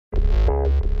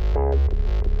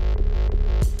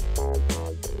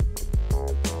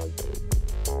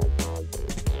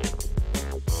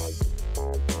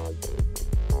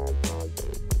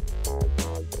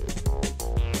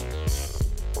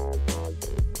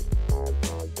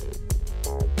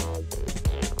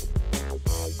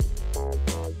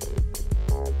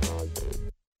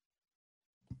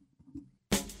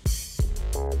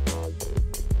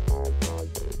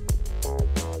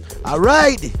All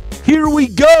right, here we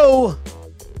go.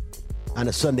 On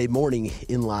a Sunday morning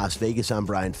in Las Vegas, I'm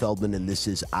Brian Feldman, and this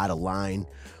is Outta Line.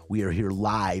 We are here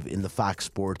live in the Fox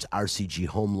Sports RCG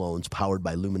Home Loans powered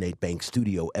by Luminate Bank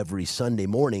studio every Sunday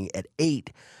morning at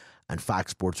 8 on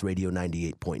Fox Sports Radio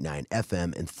 98.9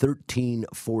 FM and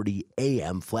 1340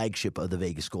 AM, flagship of the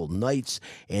Vegas Golden Knights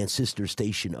and sister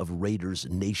station of Raiders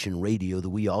Nation Radio.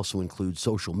 We also include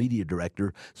social media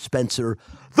director Spencer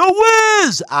 "The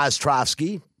Wiz"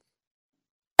 Ostrovsky.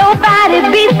 Nobody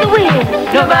beats the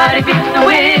Wiz. Nobody beats the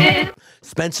Wiz.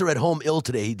 Spencer at home ill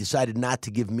today. He decided not to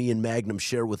give me and Magnum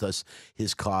share with us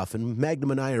his cough. And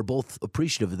Magnum and I are both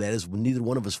appreciative of that, as neither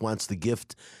one of us wants the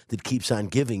gift that keeps on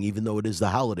giving, even though it is the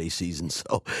holiday season.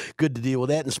 So good to deal with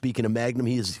that. And speaking of Magnum,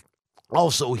 he is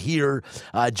also here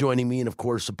joining me. And, of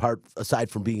course,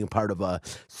 aside from being a part of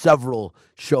several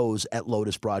shows at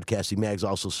Lotus Broadcasting, Mags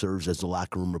also serves as the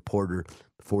locker room reporter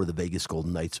for the Vegas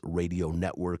Golden Knights radio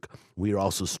network. We are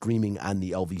also streaming on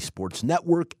the LV Sports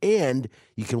Network, and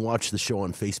you can watch the show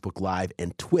on Facebook Live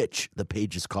and Twitch. The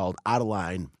page is called Outta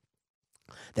Line.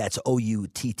 That's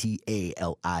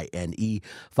OUTTALINE.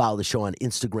 Follow the show on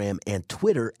Instagram and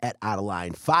Twitter at Outta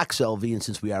Line Fox LV. And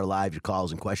since we are live, your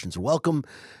calls and questions are welcome.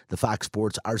 The Fox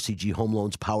Sports RCG Home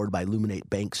Loans powered by Luminate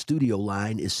Bank studio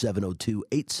line is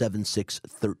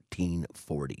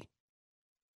 702-876-1340.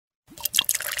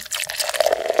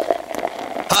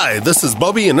 Hi, this is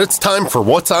Bubby, and it's time for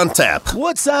What's on Tap.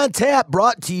 What's on Tap,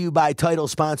 brought to you by title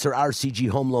sponsor RCG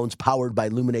Home Loans, powered by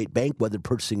Luminate Bank. Whether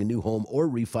purchasing a new home or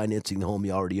refinancing the home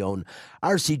you already own,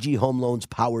 RCG Home Loans,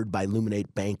 powered by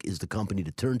Luminate Bank, is the company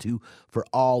to turn to for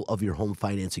all of your home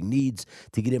financing needs.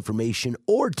 To get information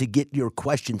or to get your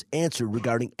questions answered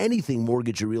regarding anything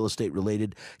mortgage or real estate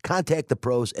related, contact the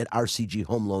pros at RCG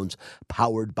Home Loans,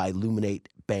 powered by Luminate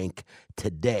Bank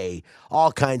today.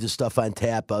 All kinds of stuff on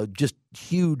tap. Just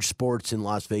huge sports in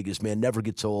Las Vegas, man. Never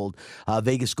gets old.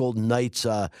 Vegas Golden Knights,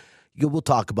 we'll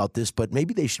talk about this, but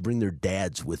maybe they should bring their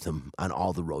dads with them on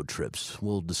all the road trips.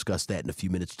 We'll discuss that in a few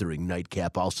minutes during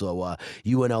Nightcap. Also,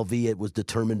 UNLV, it was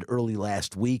determined early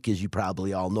last week, as you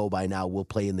probably all know by now, will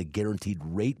play in the Guaranteed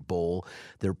Rate Bowl.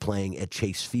 They're playing at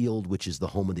Chase Field, which is the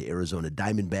home of the Arizona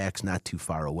Diamondbacks, not too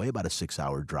far away, about a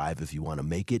 6-hour drive if you want to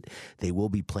make it. They will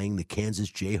be playing the Kansas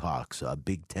Jayhawks, a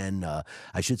Big 10, a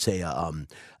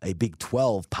Big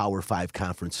 12 Power 5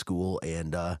 conference school,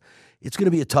 and it's going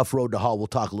to be a tough road to haul. We'll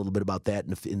talk a little bit about that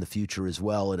in the future as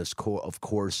well. And of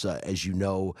course, as you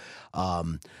know,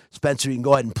 Spencer, you can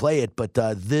go ahead and play it, but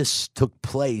this took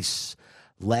place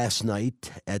last night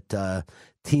at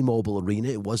T-Mobile Arena.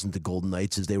 It wasn't the Golden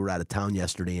Knights, as they were out of town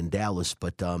yesterday in Dallas,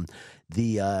 but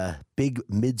the big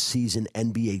mid-season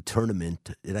NBA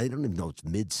tournament, and I don't even know it's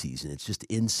mid-season, it's just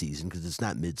in-season because it's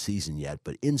not mid-season yet,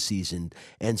 but in-season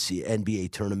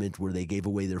NBA tournament where they gave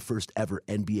away their first ever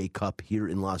NBA Cup here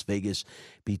in Las Vegas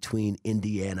between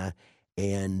Indiana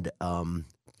and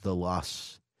the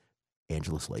Los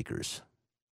Angeles Lakers.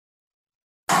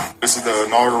 This is the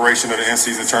inauguration of the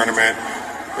in-season tournament.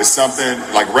 It's something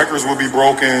like records will be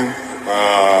broken,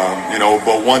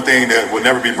 but one thing that will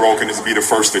never be broken is to be the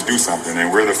first to do something.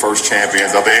 And we're the first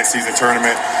champions of the in-season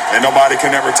tournament, and nobody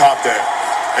can ever top that.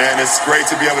 And it's great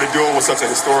to be able to do it with such a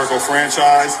historical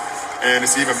franchise, and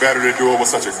it's even better to do it with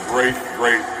such a great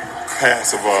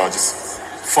cast of just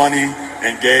funny,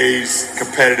 engaged,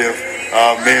 competitive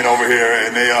men over here.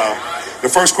 And the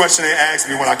first question they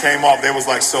asked me when I came off, they was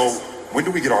like, "So when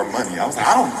do we get our money?" I was like,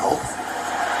 "I don't know."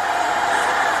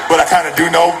 But I kind of do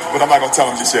know, but I'm not going to tell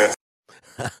them just yet.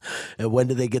 And when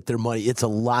do they get their money? It's a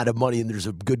lot of money, and there's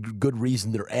a good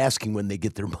reason they're asking when they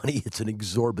get their money. It's an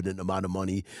exorbitant amount of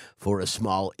money for a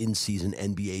small in-season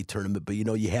NBA tournament. But,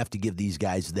 you have to give these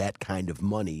guys that kind of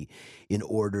money in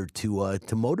order to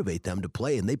motivate them to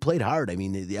play. And they played hard. I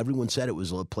mean, everyone said it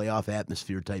was a playoff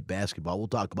atmosphere type basketball. We'll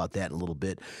talk about that in a little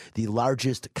bit. The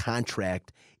largest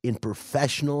contract in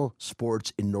professional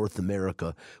sports in North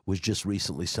America was just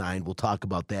recently signed. We'll talk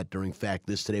about that during Fact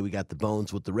This today. We got the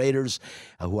Bones with the Raiders,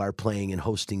 who are playing and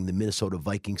hosting the Minnesota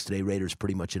Vikings today. Raiders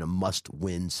pretty much in a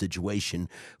must-win situation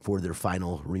for their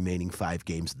final remaining 5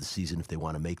 games of the season if they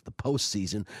want to make the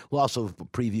postseason. We'll also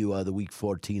preview the Week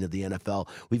 14 of the NFL.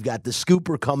 We've got the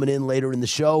Scooper coming in later in the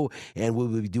show, and we'll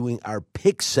be doing our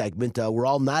pick segment. We're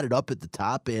all knotted up at the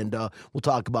top, and we'll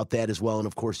talk about that as well. And,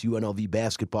 of course, UNLV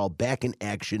basketball back in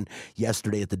action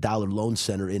yesterday at the Dollar Loan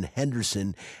Center in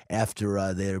Henderson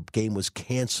after their game was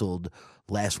canceled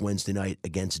last Wednesday night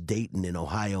against Dayton in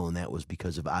Ohio, and that was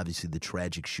because of, obviously, the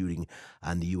tragic shooting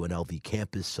on the UNLV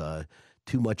campus.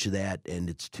 Too much of that, and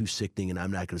it's too sickening, and I'm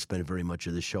not going to spend very much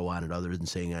of the show on it other than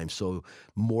saying I'm so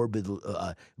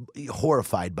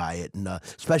horrified by it, and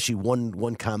especially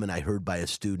one comment I heard by a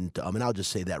student, and I'll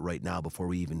just say that right now before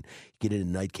we even get into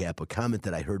Nightcap, a comment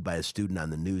that I heard by a student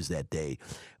on the news that day,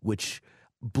 which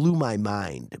blew my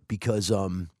mind because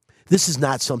this is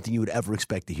not something you would ever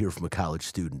expect to hear from a college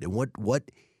student. And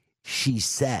what she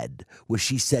said,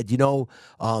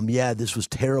 yeah, this was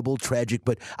terrible, tragic,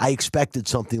 but I expected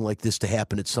something like this to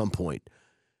happen at some point.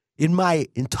 In my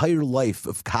entire life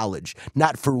of college,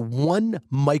 not for 1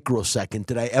 microsecond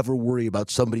did I ever worry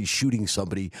about somebody shooting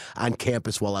somebody on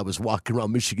campus while I was walking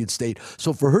around Michigan State.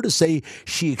 So for her to say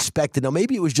she expected, now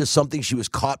maybe it was just something she was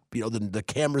caught, the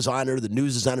camera's on her, the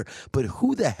news is on her, but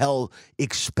who the hell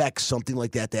expects something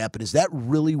like that to happen? Is that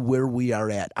really where we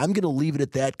are at? I'm going to leave it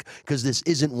at that because this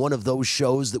isn't one of those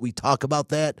shows that we talk about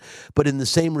that. But in the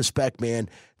same respect, man,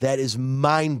 that is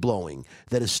mind-blowing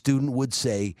that a student would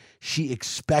say she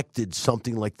expected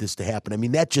something like this to happen. I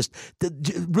mean,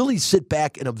 really sit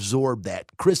back and absorb that.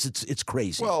 Chris, it's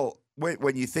crazy. Well,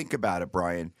 when you think about it,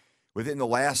 Brian, within the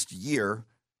last year,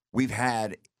 we've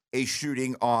had a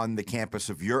shooting on the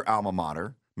campus of your alma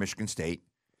mater, Michigan State,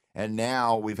 and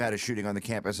now we've had a shooting on the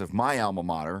campus of my alma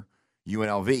mater,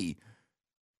 UNLV.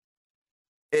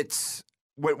 It's...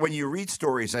 When you read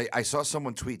stories, I saw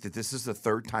someone tweet that this is the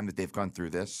 3rd time that they've gone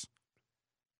through this.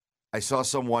 I saw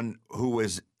someone who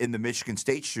was in the Michigan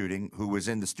State shooting, who was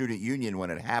in the student union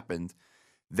when it happened,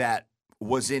 that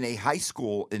was in a high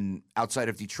school outside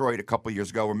of Detroit a couple years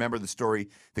ago. Remember the story?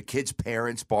 The kid's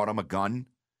parents bought him a gun.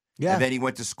 Yeah. And then he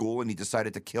went to school and he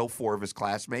decided to kill 4 of his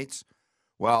classmates.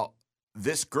 Well,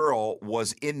 this girl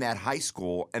was in that high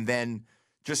school, and then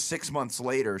just 6 months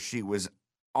later, she was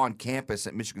on campus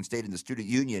at Michigan State in the student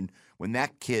union when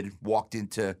that kid walked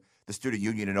into the student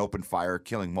union and opened fire,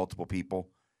 killing multiple people.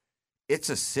 It's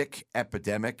a sick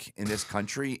epidemic in this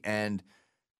country, and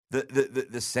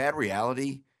the sad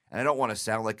reality, and I don't want to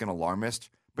sound like an alarmist,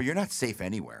 but you're not safe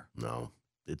anywhere. No.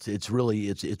 It's really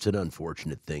an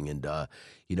unfortunate thing, and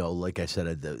like I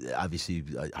said, obviously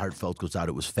heartfelt goes out.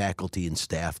 It was faculty and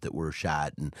staff that were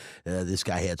shot, and this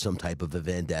guy had some type of a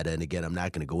vendetta. And again, I'm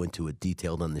not going to go into it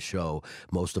detailed on the show.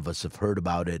 Most of us have heard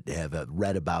about it, have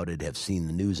read about it, have seen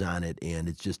the news on it, and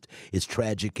it's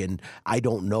tragic. And I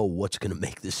don't know what's going to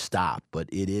make this stop, but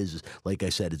it is, like I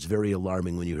said, it's very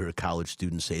alarming when you hear a college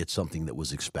student say it's something that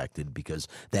was expected, because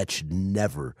that should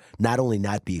never, not only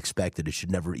not be expected, it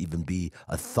should never even be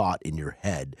a thought in your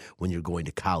head when you're going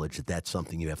to college that that's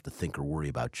something you have to think or worry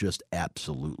about. Just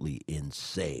absolutely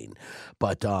insane.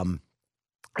 But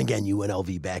again,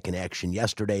 UNLV back in action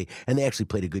yesterday, and they actually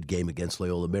played a good game against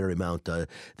Loyola Marymount.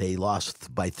 They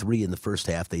lost by 3 in the first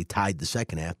half. They tied the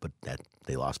second half, but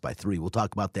they lost by 3. We'll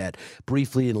talk about that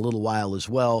briefly in a little while as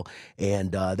well.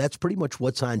 And that's pretty much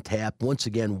what's on tap. Once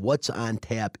again, what's on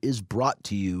tap is brought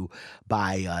to you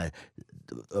by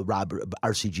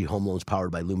RCG Home Loans,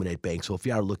 powered by Luminate Bank. So if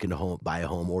you are looking to buy a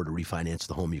home or to refinance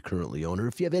the home you currently own, or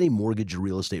if you have any mortgage or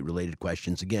real estate related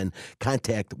questions, again,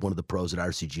 contact one of the pros at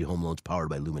RCG Home Loans, powered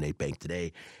by Luminate Bank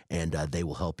today, and they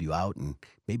will help you out and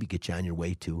maybe get you on your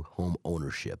way to home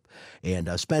ownership. And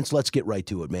Spence, let's get right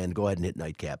to it, man. Go ahead and hit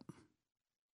Nightcap.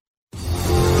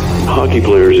 Hockey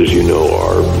players, as you know,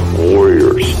 are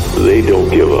warriors. They don't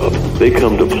give up. They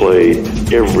come to play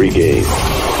every game.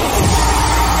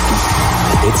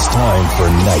 It's time for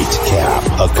Nightcap,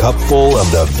 a cupful of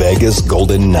the Vegas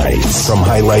Golden Knights. From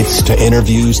highlights to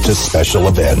interviews to special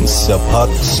events, the puck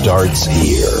starts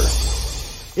here.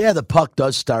 Yeah, the puck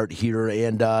does start here,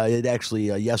 and it actually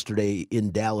yesterday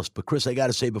in Dallas. But, Chris, I got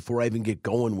to say, before I even get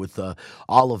going with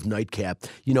all of Nightcap,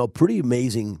 pretty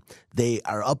amazing They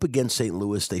are up against St.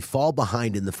 Louis. They fall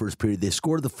behind in the first period. They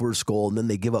score the first goal, and then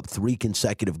they give up 3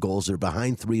 consecutive goals. They're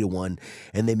behind 3-1,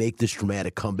 and they make this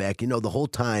dramatic comeback. The whole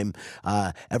time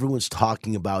everyone's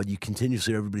talking about, you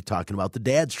continuously hear everybody talking about the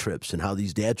dad's trips and how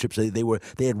these dad trips,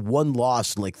 they had 1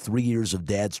 loss in like 3 years of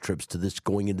dad's trips to this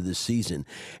going into this season.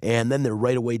 And then they're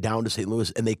right away down to St.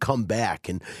 Louis, and they come back,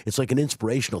 and it's like an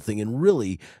inspirational thing. And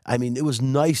really, it was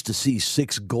nice to see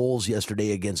 6 goals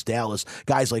yesterday against Dallas.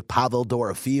 Guys like Pavel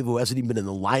Dorofeev, who hasn't even been in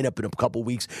the lineup in a couple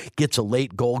weeks, gets a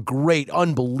late goal. Great,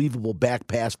 unbelievable back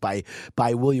pass by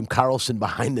William Karlsson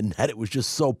behind the net. It was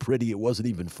just so pretty, it wasn't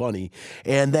even funny.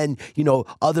 And then,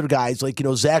 other guys like,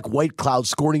 Zach Whitecloud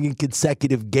scoring in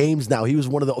consecutive games now. He was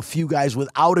one of the few guys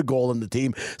without a goal in the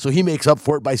team, so he makes up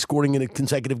for it by scoring in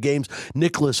consecutive games.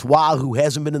 Nicholas Waugh, who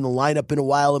hasn't been in the lineup in a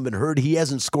while and been hurt, he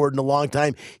hasn't scored in a long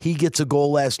time. He gets a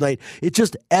goal last night. It's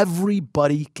just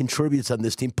everybody contributes on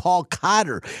this team. Paul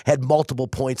Cotter had multiple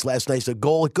points last night. A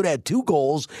goal. He could have had 2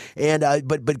 goals, and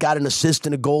but got an assist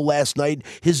and a goal last night.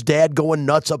 His dad going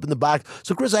nuts up in the box.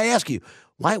 So, Chris, I ask you,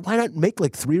 why not make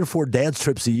like 3 or 4 dad's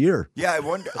trips a year? Yeah,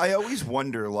 I always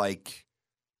wonder, like,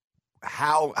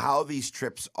 how these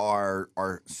trips are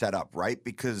set up, right?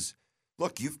 Because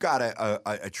look, you've got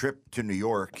a trip to New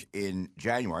York in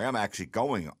January. I'm actually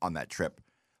going on that trip,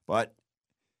 but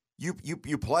you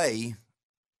play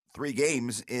 3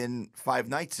 games in 5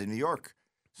 nights in New York.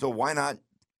 So why not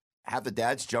have the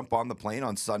dads jump on the plane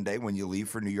on Sunday when you leave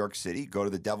for New York City, go to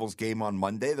the Devils game on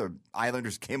Monday, the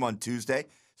Islanders game on Tuesday,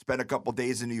 spend a couple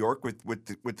days in New York with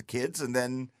the kids, and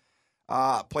then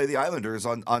play the Islanders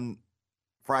on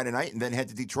Friday night, and then head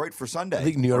to Detroit for Sunday. I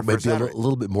think New York might be a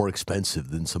little bit more expensive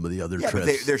than some of the other trips.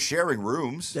 But they're sharing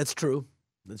rooms. That's true.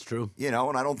 And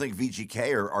I don't think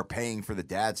VGK are paying for the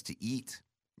dads to eat.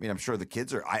 I'm sure the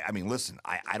kids are. Listen,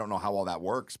 I don't know how all that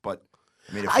works, but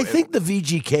I think the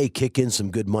VGK kick in some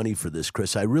good money for this,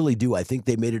 Chris. I really do. I think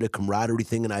they made it a camaraderie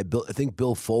thing, and I think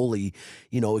Bill Foley,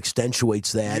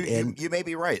 accentuates that. You may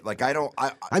be right. Like,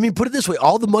 put it this way: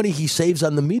 all the money he saves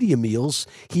on the media meals,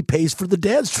 he pays for the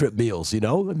dad's trip meals.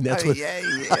 That's what. Yeah.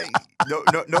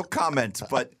 No comment.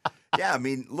 But yeah,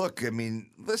 look.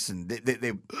 Listen.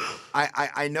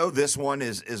 I know this one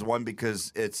is one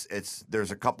because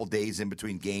there's a couple days in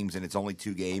between games, and it's only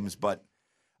 2 games, but.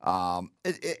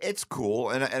 It's cool,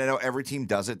 and I know every team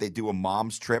does it. They do a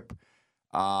mom's trip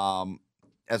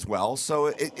as well,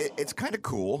 so it's kind of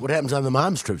cool. What happens on the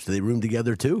mom's trips? Do they room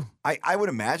together too? I would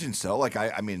imagine so. Like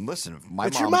listen, if my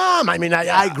it's mom, your mom.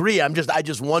 I agree. I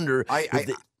just wonder.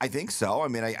 I think so.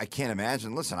 I can't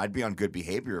imagine. Listen, I'd be on good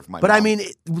behavior if my. But mom...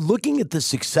 looking at the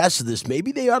success of this,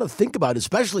 maybe they ought to think about it,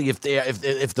 especially if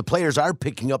the players are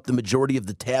picking up the majority of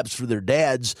the tabs for their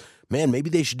dads. Man, maybe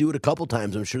they should do it a couple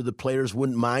times. I'm sure the players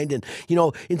wouldn't mind. And,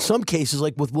 in some cases,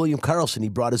 like with William Karlsson, he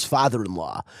brought his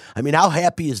father-in-law. How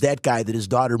happy is that guy that his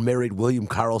daughter married William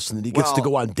Karlsson and he gets to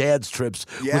go on dad's trips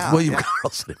with William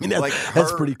Karlsson?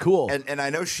 That's pretty cool. And I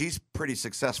know she's pretty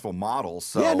successful model.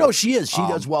 So yeah, no, she is. She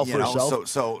does well for herself.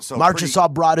 So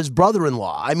Marchessault brought his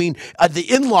brother-in-law. The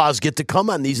in-laws get to come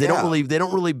on these. They don't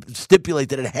really stipulate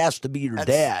that it has to be your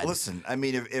dad. Listen,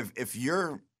 if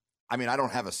you're, I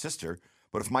don't have a sister.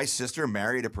 But if my sister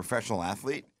married a professional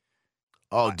athlete,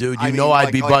 oh, dude, I'd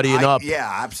be buddying up. Yeah,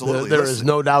 absolutely. There is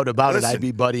no doubt about it. I'd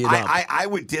be buddying up. I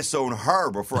would disown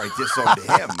her before I disowned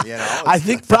him. I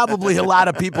think probably a lot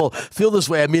of people feel this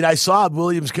way. I saw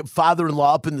William's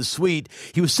father-in-law up in the suite.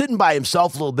 He was sitting by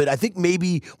himself a little bit. I think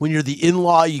maybe when you're the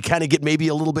in-law, you kind of get maybe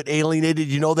a little bit alienated.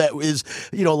 That is,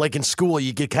 like in school,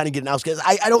 you kind of get an outcast.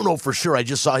 I don't know for sure. I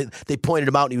just saw they pointed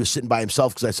him out, and he was sitting by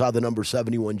himself because I saw the number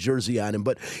 71 jersey on him.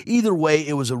 But either way,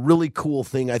 it was a really cool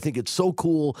thing. I think it's so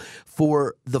cool for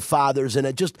the fathers,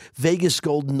 and just Vegas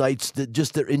Golden Knights,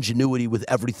 just their ingenuity with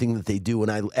everything that they do,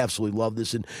 and I absolutely love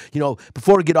this. And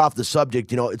before we get off the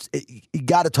subject, you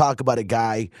got to talk about a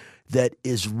guy that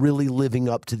is really living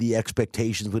up to the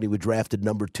expectations when he was drafted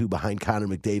number 2 behind Connor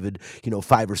McDavid,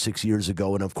 5 or 6 years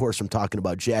ago. And of course, I'm talking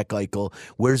about Jack Eichel.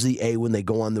 Where's the A when they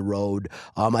go on the road?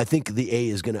 I think the A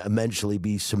is going to eventually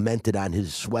be cemented on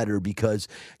his sweater because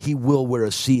he will wear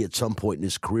a C at some point in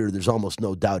his career. There's almost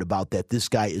no doubt about that. This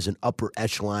guy is an upper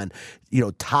echelon,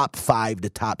 top 5 to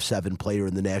top 7 player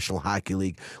in the National Hockey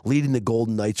League, leading the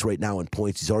Golden Knights right now in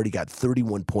points. He's already got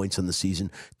 31 points on the season,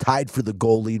 tied for the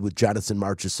goal lead with Jonathan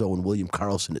Marchessault and and William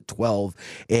Karlsson at 12.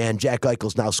 And Jack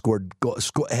Eichel's now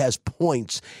has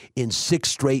points in 6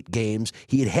 straight games.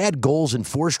 He had goals in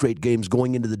 4 straight games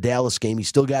going into the Dallas game. He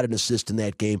still got an assist in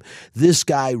that game. This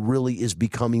guy really is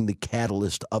becoming the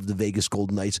catalyst of the Vegas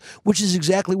Golden Knights, which is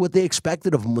exactly what they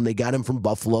expected of him when they got him from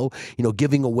Buffalo,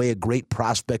 giving away a great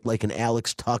prospect like an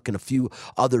Alex Tuck and a few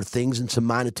other things and some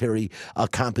monetary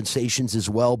compensations as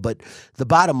well. But the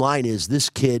bottom line is this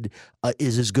kid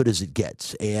is as good as it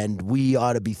gets, and we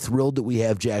ought to be thrilled that we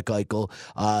have Jack Eichel.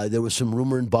 There was some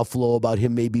rumor in Buffalo about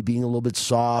him maybe being a little bit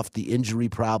soft, the injury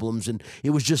problems, and it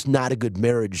was just not a good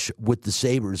marriage with the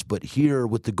Sabres. But here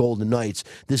with the Golden Knights,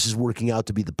 this is working out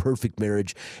to be the perfect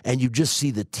marriage, and you just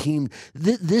see the team,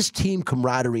 this team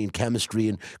camaraderie and chemistry.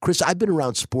 And Chris, I've been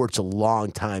around sports a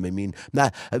long time. I mean,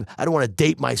 I don't want to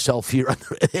date myself here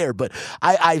there, but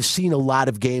I've seen a lot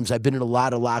of games. I've been in a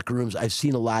lot of locker rooms. I've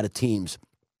seen a lot of teams.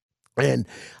 And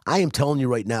I am telling you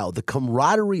right now, the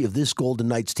camaraderie of this Golden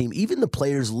Knights team, even the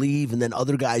players leave and then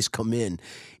other guys come in,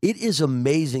 it is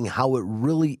amazing how it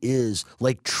really is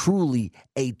like truly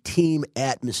a team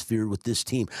atmosphere with this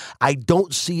team. I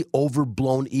don't see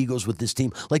overblown egos with this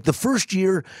team. Like the first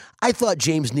year, I thought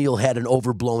James Neal had an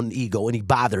overblown ego and he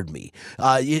bothered me.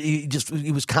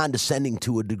 He was condescending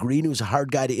to a degree, and he was a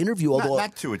hard guy to interview. Although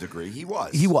not to a degree, he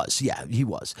was. He was, yeah, he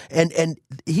was. And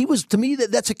he was, to me,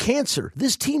 that's a cancer.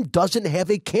 This team doesn't have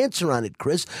a cancer on it,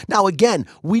 Chris. Now, again,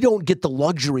 we don't get the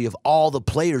luxury of all the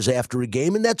players after a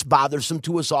game, and that's bothersome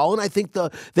to us all. And I think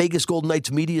the Vegas Golden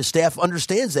Knights media staff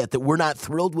understands that we're not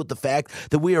thrilled with the fact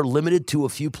that we are limited to a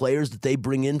few players that they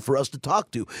bring in for us to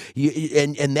talk to.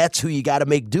 And that's who you got to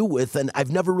make do with. And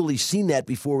I've never really seen that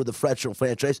before with the professional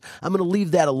franchise. I'm going to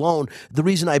leave that alone. The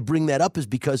reason I bring that up is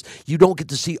because you don't get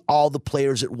to see all the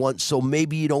players at once, so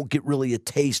maybe you don't get really a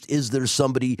taste. Is there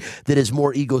somebody that is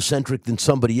more egocentric than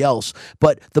somebody else?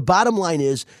 But the bottom line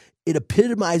is, it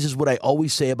epitomizes what I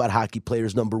always say about hockey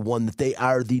players. Number one, that they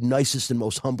are the nicest and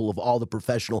most humble of all the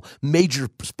major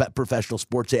professional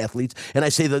sports athletes. And I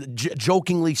say that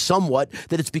jokingly somewhat,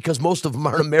 that it's because most of them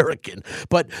aren't American.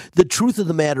 But the truth of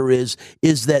the matter is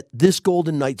that this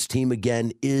Golden Knights team,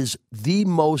 again, is the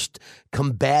most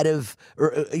combative,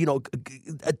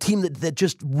 a team that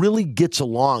just really gets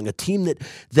along, a team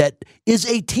that is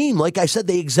a team. Like I said,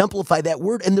 they exemplify that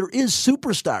word, and there is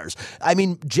superstars. I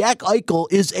mean, Jack Eichel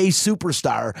is a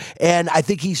superstar, and I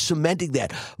think he's cementing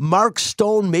that. Mark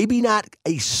Stone, maybe not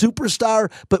a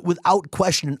superstar, but without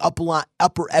question an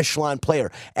upper echelon player.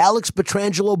 Alex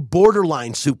Pietrangelo,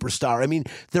 borderline superstar. I mean,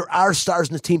 there are stars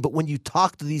in the team, but when you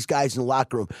talk to these guys in the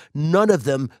locker room, none of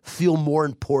them feel more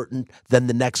important than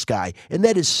the next guy. And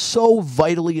that is so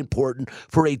vitally important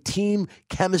for a team,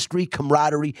 chemistry,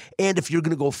 camaraderie, and if you're going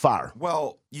to go far.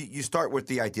 Well, you start with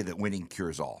the idea that winning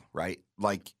cures all, right?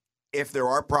 Like, if there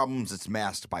are problems, it's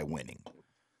masked by winning.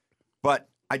 But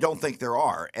I don't think there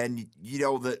are. And,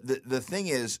 the thing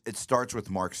is, it starts with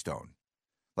Mark Stone.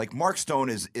 Like, Mark Stone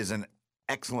is an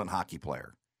excellent hockey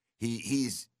player. But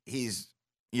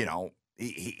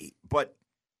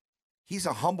he's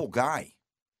a humble guy.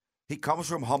 He comes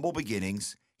from humble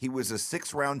beginnings. He was a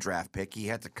 6th-round draft pick. He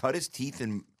had to cut his teeth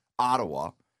in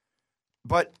Ottawa.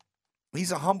 But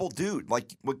he's a humble dude.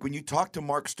 Like, when you talk to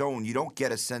Mark Stone, you don't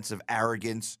get a sense of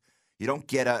arrogance. You don't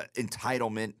get an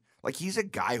entitlement. Like, he's a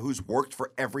guy who's worked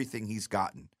for everything he's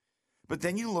gotten. But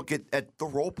then you look at the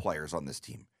role players on this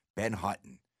team. Ben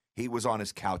Hutton, he was on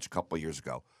his couch a couple of years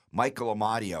ago. Michael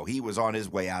Amadio, he was on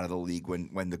his way out of the league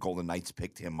when the Golden Knights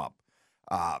picked him up.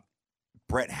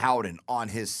 Brett Howden on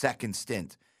his second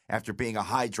stint after being a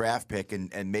high draft pick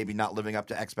and maybe not living up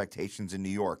to expectations in New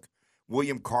York.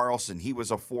 William Karlsson, he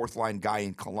was a 4th-line guy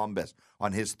in Columbus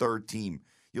on his 3rd team.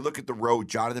 You look at the road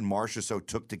Jonathan Marchessault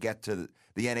took to get to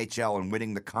the NHL and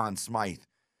winning the Conn Smythe.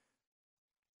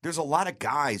 There's a lot of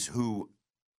guys who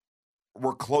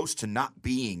were close to not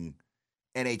being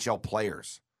NHL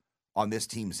players on this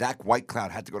team. Zach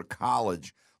Whitecloud had to go to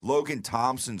college. Logan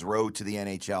Thompson's road to the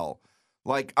NHL.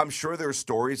 Like, I'm sure there's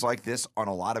stories like this on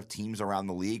a lot of teams around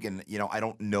the league, and, I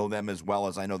don't know them as well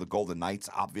as I know the Golden Knights,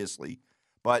 obviously.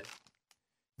 But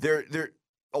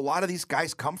a lot of these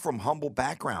guys come from humble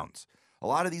backgrounds. A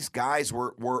lot of these guys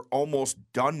were almost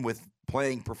done with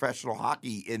playing professional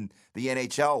hockey in the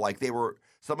NHL. Like,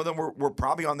 some of them were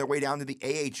probably on their way down to the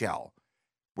AHL,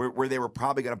 where they were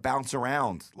probably going to bounce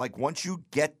around. Like, once you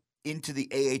get into the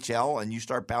AHL and you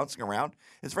start bouncing around,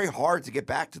 it's very hard to get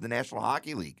back to the National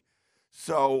Hockey League.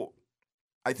 So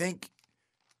I think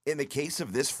in the case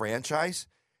of this franchise,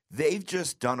 they've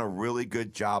just done a really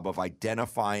good job of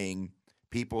identifying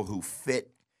people who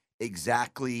fit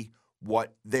exactly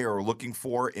what they are looking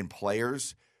for in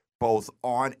players, both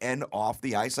on and off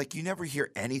the ice. Like, you never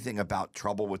hear anything about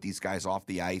trouble with these guys off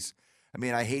the ice. I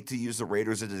mean, I hate to use the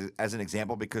Raiders as an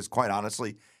example because, quite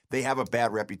honestly, they have a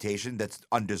bad reputation that's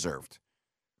undeserved,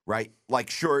 right? Like,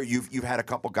 sure, you've had a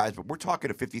couple guys, but we're talking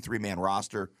a 53-man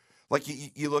roster. Like,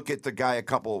 you look at the guy,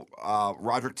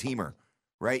 Roderick Teamer,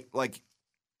 right? Like,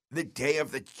 the day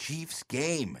of the Chiefs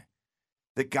game,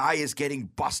 the guy is getting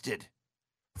busted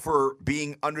for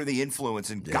being under the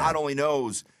influence, and God only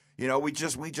knows. You know, we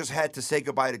just had to say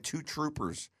goodbye to 2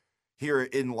 troopers here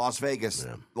in Las Vegas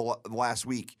last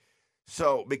week.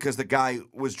 So, because the guy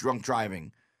was drunk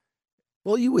driving.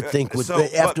 Well, you would think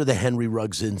after the Henry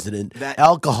Ruggs incident,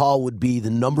 alcohol would be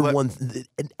the number one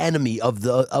enemy of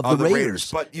the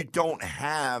Raiders. But you don't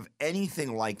have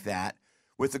anything like that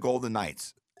with the Golden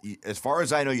Knights. As far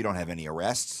as I know, you don't have any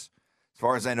arrests. As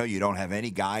far as I know, you don't have any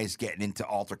guys getting into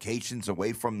altercations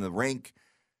away from the rink.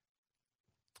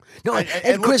 No,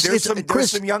 and Chris, look,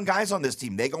 there's some young guys on this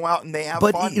team. They go out and they have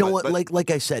fun. But you know what? Like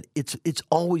I said, it's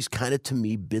always kind of, to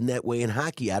me, been that way in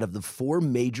hockey. Out of the 4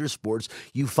 major sports,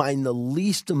 you find the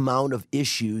least amount of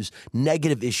issues,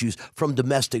 negative issues, from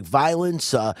domestic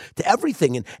violence to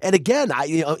everything. And again,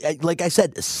 like I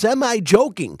said,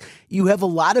 semi-joking, you have a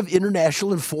lot of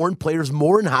international and foreign players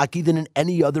more in hockey than in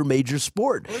any other major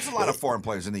sport. Well, there's a lot of foreign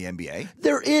players in the NBA.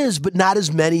 There is, but not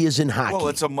as many as in hockey. Well,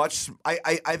 it's a much.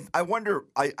 I wonder.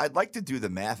 I'd like to do the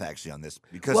math actually on this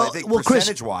because I think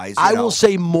percentage-wise, I will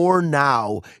say more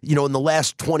now. You know, in the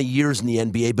last 20 years in the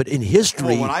NBA, but in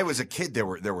history, when I was a kid, there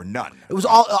were none. It was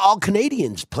all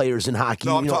Canadians players in hockey.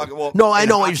 No, I'm talking. Well, no, I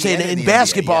know what you're saying. In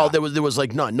basketball, NBA, there was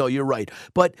like none. No, you're right.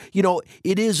 But you know,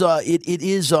 it is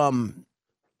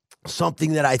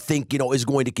something that I think, you know, is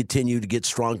going to continue to get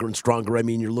stronger and stronger. I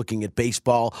mean, you're looking at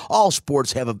baseball. All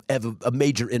sports have a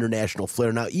major international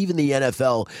flair. Now, even the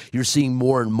NFL, you're seeing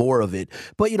more and more of it.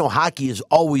 But, you know, hockey has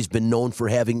always been known for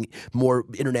having more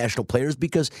international players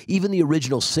because even the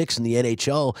original 6 in the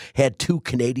NHL had 2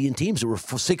 Canadian teams. There were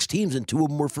 6 teams and 2 of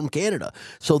them were from Canada.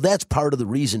 So that's part of the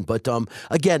reason. But,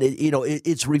 again,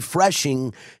 it's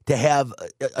refreshing to have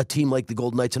a team like the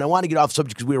Golden Knights. And I want to get off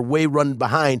subject because we are way running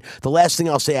behind. The last thing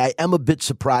I'll say, I am a bit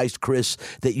surprised, Chris,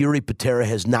 that Yuri Patera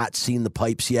has not seen the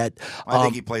pipes yet. I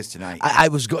think he plays tonight. I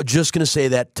was just going to say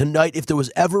that tonight, if there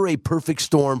was ever a perfect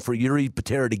storm for Yuri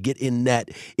Patera to get in net,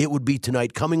 it would be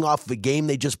tonight. Coming off of a game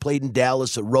they just played in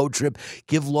Dallas, a road trip,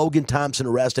 give Logan Thompson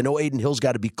a rest. I know Aiden Hill's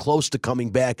got to be close to coming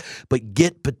back, but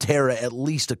get Patera at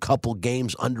least a couple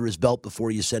games under his belt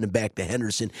before you send him back to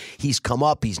Henderson. He's come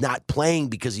up. He's not playing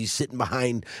because he's sitting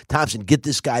behind Thompson. Get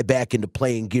this guy back into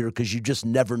playing gear because you just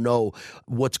never know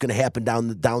what's going to happen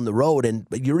down the road. And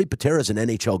Yuri Patera is an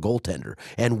NHL goaltender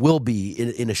and will be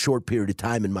in a short period of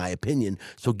time, in my opinion.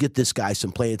 So get this guy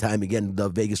some playing time. Again, the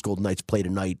Vegas Golden Knights play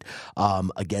tonight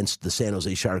against the San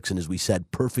Jose Sharks. And as we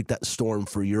said, perfect storm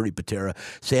for Yuri Patera.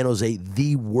 San Jose,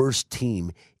 the worst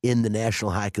team in the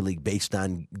National Hockey League based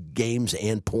on games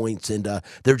and points, and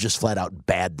they're just flat out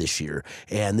bad this year.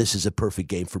 And this is a perfect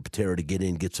game for Patera to get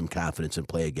in, get some confidence, and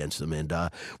play against them. And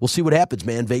we'll see what happens,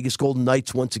 man. Vegas Golden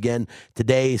Knights once again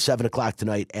today, 7 o'clock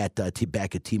tonight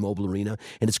back at T-Mobile Arena.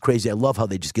 And it's crazy. I love how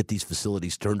they just get these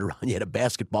facilities turned around. You had a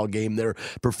basketball game there,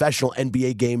 professional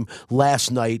NBA game last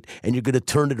night, and you're going to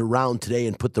turn it around today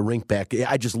and put the rink back.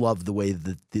 I just love the way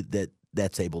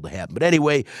that's able to happen. But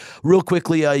anyway, real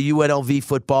quickly, UNLV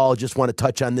football, just want to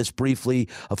touch on this briefly.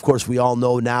 Of course, we all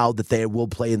know now that they will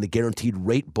play in the Guaranteed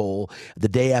Rate Bowl the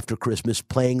day after Christmas,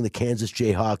 playing the Kansas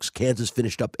Jayhawks. Kansas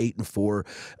finished up 8-4,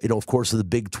 of course, of the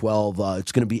Big 12.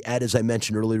 It's going to be as I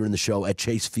mentioned earlier in the show, at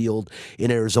Chase Field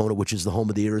in Arizona, which is the home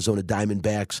of the Arizona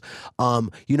Diamondbacks.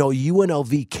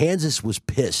 UNLV, Kansas was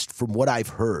pissed, from what I've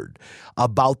heard,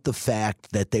 about the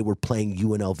fact that they were playing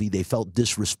UNLV. They felt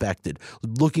disrespected.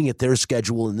 Looking at their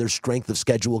schedule and their strength of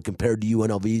schedule compared to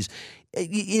UNLV's,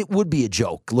 it would be a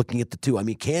joke looking at the two. I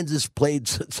mean, Kansas played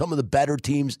some of the better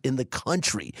teams in the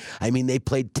country. I mean, they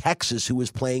played Texas, who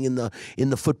was playing in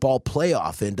the football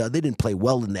playoff, and they didn't play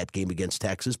well in that game against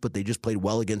Texas, but they just played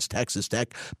well against Texas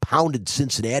Tech, pounded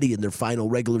Cincinnati in their final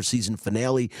regular season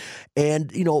finale,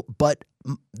 and but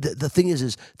the thing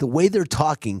is the way they're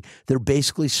talking, they're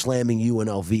basically slamming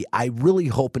UNLV. I really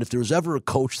hope, and if there's ever a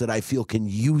coach that I feel can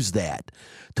use that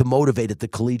to motivate at the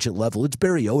collegiate level, it's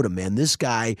Barry Odom, man. This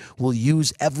guy will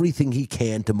use everything he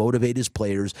can to motivate his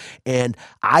players, and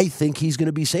I think he's going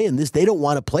to be saying this. They don't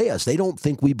want to play us. They don't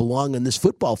think we belong on this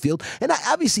football field. And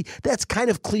obviously, that's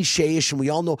kind of cliche-ish, and we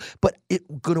all know, but it's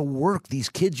going to work. These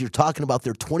kids you're talking about,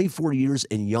 they're 24 years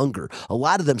and younger. A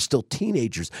lot of them still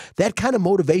teenagers. That kind of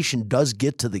motivation does does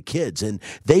get to the kids, and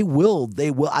they will.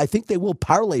 I think they will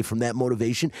parlay from that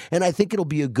motivation, and I think it'll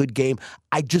be a good game.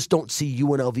 I just don't see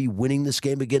UNLV winning this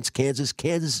game against Kansas.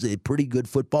 Kansas is a pretty good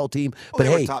football team, but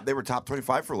they were top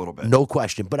 25 for a little bit. No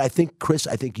question. But I think, Chris,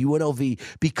 UNLV,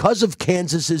 because of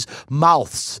Kansas's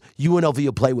mouths, UNLV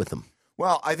will play with them.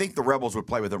 Well, I think the Rebels would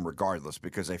play with them regardless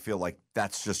because I feel like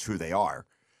that's just who they are.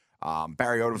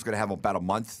 Barry Odom's going to have about a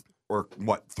month or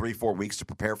 3-4 weeks to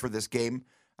prepare for this game.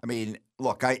 I mean,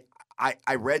 look,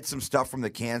 I read some stuff from the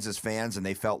Kansas fans, and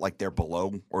they felt like they're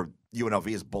below, or UNLV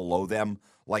is below them.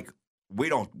 Like, we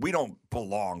don't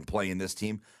belong playing this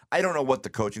team. I don't know what the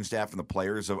coaching staff and the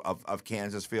players of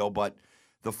Kansas feel, but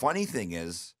the funny thing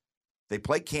is they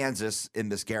play Kansas in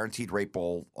this Guaranteed Rate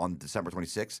Bowl on December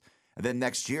 26th, and then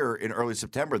next year in early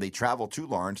September they travel to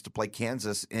Lawrence to play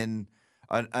Kansas in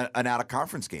an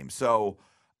out-of-conference game. So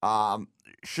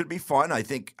should be fun. I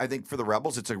think for the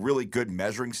Rebels it's a really good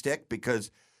measuring stick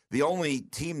because the only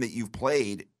team that you've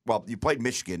played, well, you played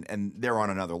Michigan, and they're on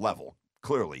another level,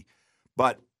 clearly.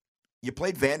 But you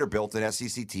played Vanderbilt, an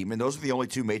SEC team, and those are the only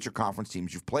two major conference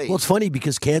teams you've played. Well, it's funny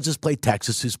because Kansas played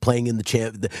Texas, who's playing in the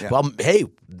champ. Well, hey,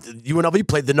 UNLV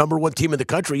played the number one team in the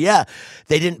country. Yeah,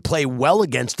 they didn't play well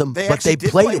against them, but they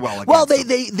played well. Well,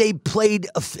 they played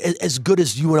as good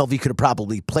as UNLV could have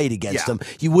probably played against them.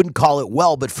 You wouldn't call it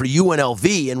well, but for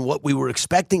UNLV and what we were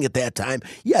expecting at that time,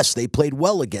 yes, they played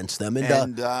well against them.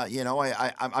 And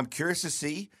I'm curious to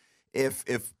see if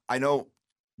I know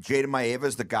Jaden Maeva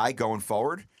is the guy going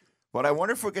forward. But I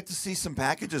wonder if we'll get to see some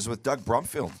packages with Doug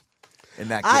Brumfield in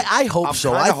that game. I hope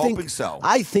so. I'm hoping so.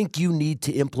 I think you need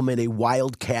to implement a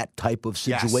wildcat type of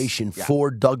situation for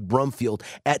Doug Brumfield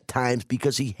at times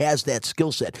because he has that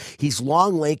skill set. He's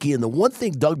long, lanky, and the one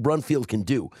thing Doug Brumfield can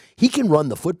do, he can run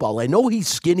the football. I know he's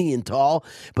skinny and tall,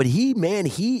 but he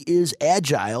is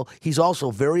agile. He's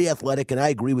also very athletic, and I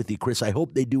agree with you, Chris. I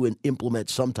hope they do implement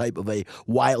some type of a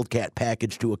wildcat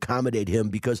package to accommodate him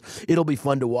because it'll be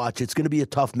fun to watch. It's going to be a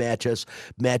tough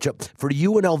matchup. For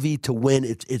UNLV to win,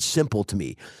 it's simple to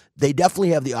me. They definitely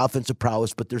have the offensive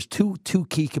prowess, but there's two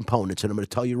key components, and I'm going to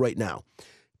tell you right now.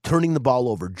 Turning the ball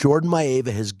over. Jordan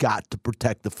Maeva has got to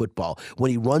protect the football. When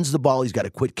he runs the ball, he's got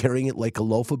to quit carrying it like a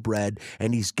loaf of bread,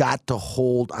 and he's got to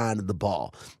hold on to the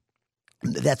ball.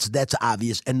 That's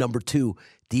obvious. And number two,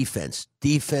 defense.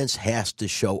 Defense has to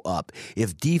show up.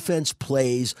 If defense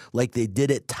plays like they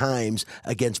did at times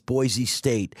against Boise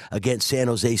State, against San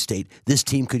Jose State, this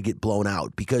team could get blown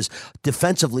out because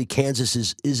defensively Kansas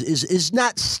is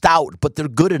not stout, but they're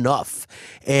good enough.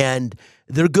 And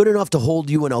they're good enough to hold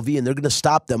UNLV, and they're going to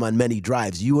stop them on many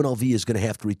drives. UNLV is going to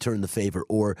have to return the favor,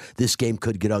 or this game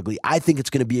could get ugly. I think it's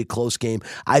going to be a close game.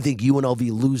 I think UNLV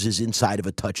loses inside of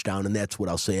a touchdown, and that's what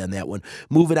I'll say on that one.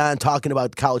 Moving on, talking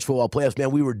about college football playoffs,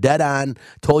 man, we were dead on.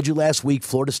 Told you last week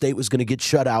Florida State was going to get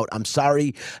shut out. I'm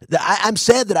sorry. I'm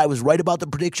sad that I was right about the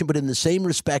prediction, but in the same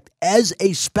respect, as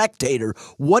a spectator,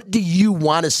 what do you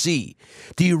want to see?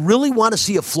 Do you really want to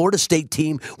see a Florida State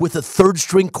team with a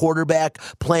third-string quarterback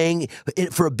playing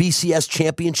for a BCS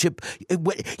championship?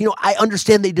 I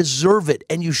understand they deserve it,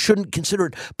 and you shouldn't consider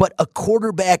it, but a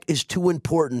quarterback is too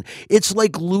important. It's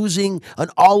like losing an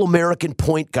All-American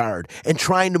point guard and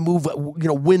trying to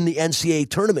win the NCAA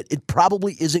tournament. It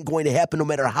probably isn't going to happen no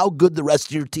matter how good the rest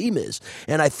of your team is,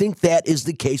 and I think that is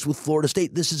the case with Florida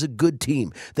State. This is a good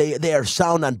team. They are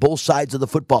sound on both sides of the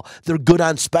football. They're good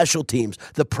on special teams.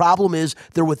 The problem is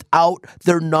they're without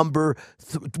their number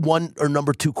one or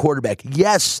number two quarterback.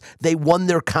 Yes, they won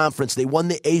their conference. They won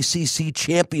the ACC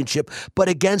championship, but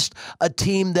against a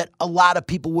team that a lot of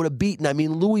people would have beaten. I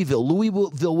mean, Louisville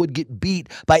would get beat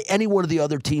by any one of the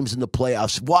other teams in the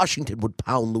playoffs. Washington would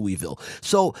pound Louisville.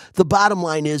 So the bottom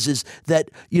line is that,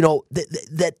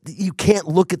 that you can't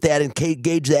look at that and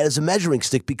gauge that as a measuring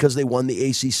stick because they won the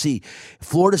ACC.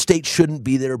 Florida State shouldn't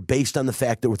be there based on the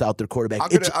fact they're without their quarterback.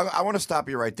 I want to stop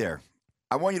you right there.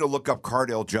 I want you to look up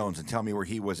Cardale Jones and tell me where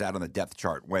he was at on the depth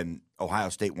chart when Ohio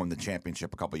State won the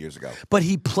championship a couple years ago. But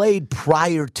he played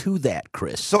prior to that,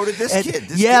 Chris. So did this kid.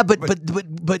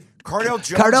 But Cardale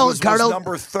Jones was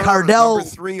number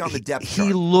three on the depth chart.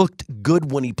 He looked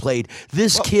good when he played. The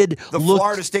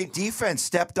Florida State defense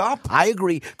stepped up. I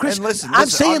agree, Chris. And listen, I'm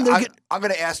saying I'm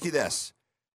going to ask you this: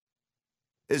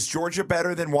 is Georgia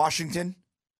better than Washington?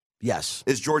 Yes.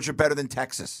 Is Georgia better than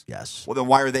Texas? Yes. Well, then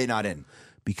why are they not in?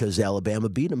 Because Alabama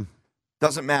beat them.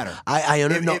 Doesn't matter. I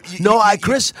understand.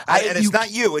 Chris. It's not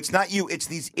you. It's not you. It's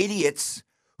these idiots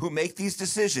who make these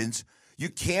decisions. You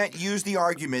can't use the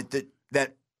argument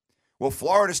that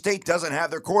Florida State doesn't have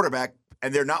their quarterback.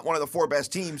 and they're not one of the 4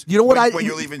 best teams. You know what when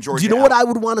you're leaving Georgia. Do you know what I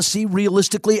would want to see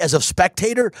realistically as a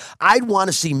spectator? I'd want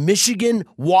to see Michigan,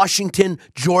 Washington,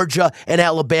 Georgia, and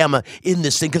Alabama in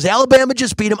this thing because Alabama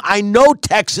just beat them. I know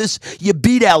Texas, you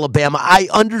beat Alabama. I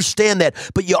understand that,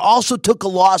 but you also took a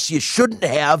loss you shouldn't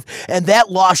have, and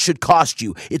that loss should cost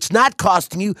you. It's not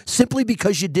costing you simply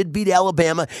because you did beat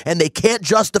Alabama, and they can't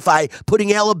justify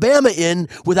putting Alabama in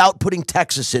without putting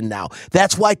Texas in now.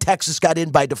 That's why Texas got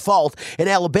in by default. And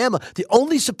Alabama, the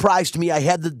only surprise to me, I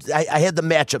had the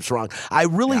matchups wrong. I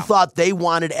really thought they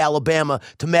wanted Alabama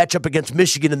to match up against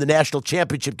Michigan in the national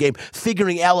championship game,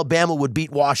 figuring Alabama would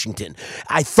beat Washington.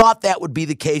 I thought that would be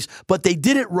the case, but they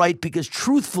did it right because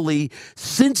truthfully,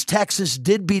 since Texas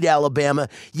did beat Alabama,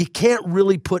 you can't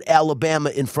really put Alabama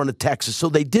in front of Texas. So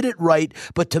they did it right.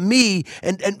 But to me,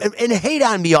 and hate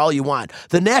on me all you want,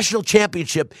 the national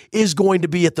championship is going to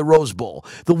be at the Rose Bowl.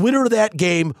 The winner of that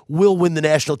game will win the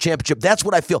national championship. That's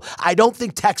what I feel. I don't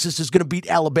think Texas is going to beat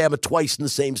Alabama twice in the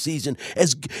same season.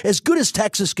 As good as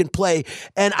Texas can play,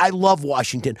 and I love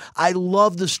Washington. I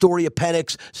love the story of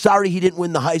Penix. Sorry he didn't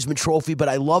win the Heisman Trophy, but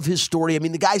I love his story. I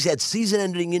mean, the guy's had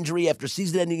season-ending injury after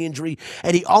season-ending injury,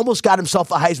 and he almost got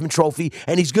himself a Heisman Trophy,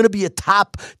 and he's going to be a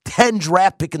top 10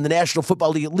 draft pick in the National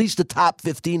Football League, at least a top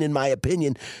 15 in my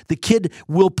opinion. The kid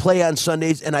will play on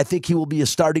Sundays, and I think he will be a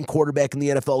starting quarterback in the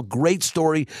NFL. Great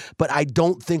story, but I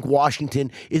don't think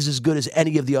Washington is as good as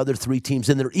any of the other 3 teams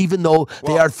in there, even though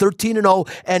they are 13-0.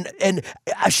 And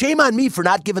shame on me for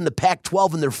not giving the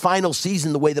Pac-12 in their final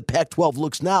season the way the Pac-12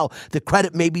 looks now the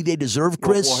credit maybe they deserve,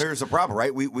 Chris. Well, here's the problem,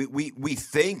 right? We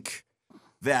think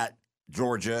that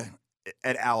Georgia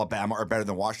and Alabama are better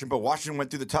than Washington, but Washington went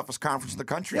through the toughest conference in the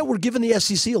country. Yeah, we're giving the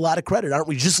SEC a lot of credit, aren't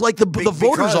we? Just like the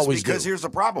voters always do. Because here's the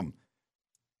problem.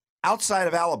 Outside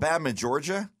of Alabama and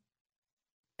Georgia,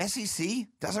 SEC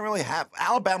doesn't really have –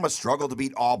 Alabama struggled to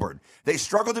beat Auburn. They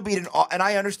struggled to beat – and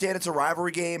I understand it's a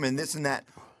rivalry game and this and that.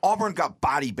 Auburn got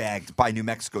body bagged by New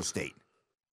Mexico State.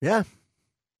 Yeah.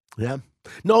 Yeah.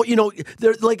 No,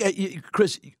 they're like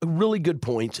Chris, really good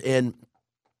points. And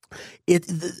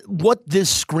what this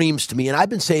screams to me, and I've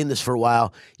been saying this for a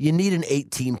while, you need an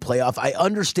 8-team playoff. I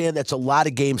understand that's a lot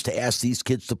of games to ask these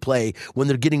kids to play when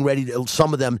they're getting ready to,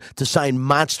 some of them, to sign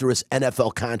monstrous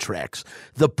NFL contracts.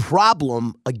 The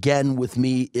problem, again, with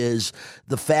me is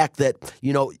the fact that,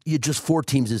 you just 4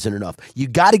 teams isn't enough. You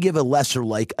got to give a lesser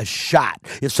like a shot.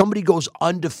 If somebody goes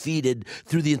undefeated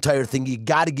through the entire thing, you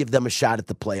got to give them a shot at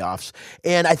the playoffs.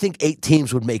 And I think 8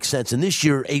 teams would make sense. And this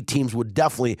year, 8 teams would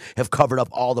definitely have covered up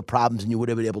all the problems, and you would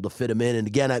have been able to fit them in. And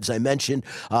again, as I mentioned,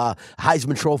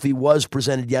 Heisman Trophy was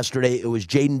presented yesterday. It was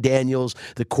Jaden Daniels,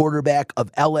 the quarterback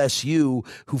of LSU,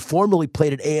 who formerly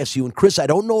played at ASU. And Chris, I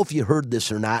don't know if you heard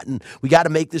this or not, and we got to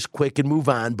make this quick and move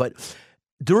on, but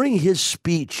during his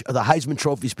speech, the Heisman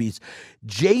Trophy speech,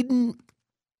 Jaden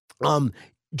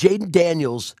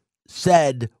Daniels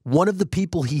said one of the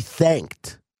people he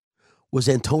thanked was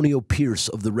Antonio Pierce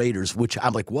of the Raiders, which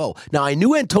I'm like, whoa. Now, I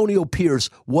knew Antonio Pierce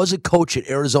was a coach at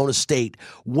Arizona State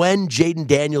when Jaden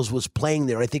Daniels was playing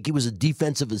there. I think he was a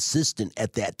defensive assistant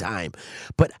at that time.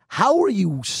 But how are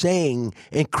you saying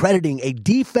and crediting a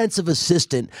defensive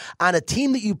assistant on a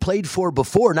team that you played for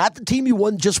before, not the team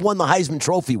you just won the Heisman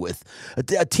Trophy with,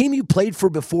 a team you played for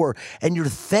before, and you're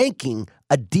thanking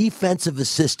a defensive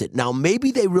assistant? Now,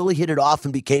 maybe they really hit it off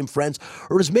and became friends,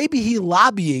 or is maybe he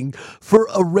lobbying for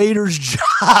a Raiders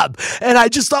job? And I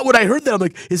just thought when I heard that, I'm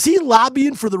like, is he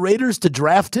lobbying for the Raiders to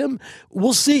draft him?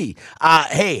 We'll see.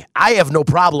 Hey, I have no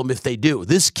problem if they do.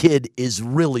 This kid is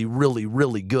really, really,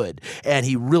 really good, and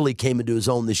he really came into his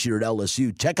own this year at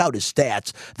LSU. Check out his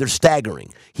stats. They're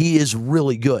staggering. He is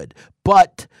really good.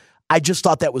 But I just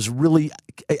thought that was really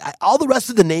all the rest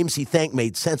of the names he thanked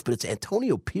made sense, but it's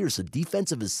Antonio Pierce, a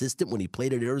defensive assistant when he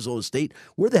played at Arizona State.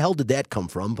 Where the hell did that come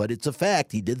from? But it's a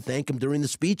fact. He did thank him during the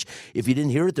speech. If you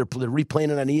didn't hear it, they're replaying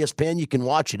it on ESPN. You can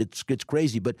watch it. It's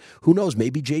crazy. But who knows?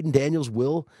 Maybe Jaden Daniels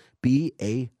will be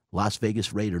a Las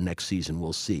Vegas Raider next season.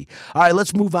 We'll see. All right,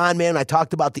 let's move on, man. I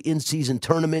talked about the in-season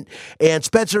tournament. And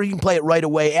Spencer, you can play it right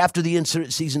away. After the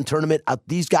in-season tournament,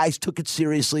 these guys took it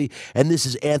seriously. And this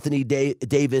is Anthony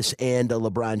Davis and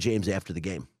LeBron James after the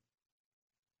game.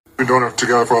 We've been doing it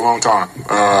together for a long time.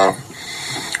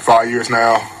 5 years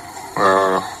now.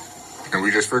 And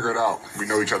we just figure it out. We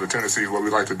know each other's tendencies, what we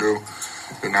like to do.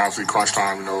 And obviously, crunch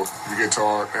time, we get to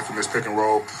our infamous pick and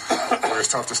roll where it's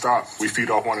tough to stop. We feed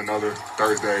off one another.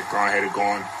 Thursday, Brian had it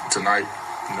going. Tonight,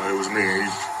 it was me. And he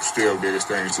still did his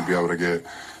thing. To be able to get,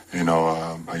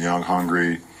 a young,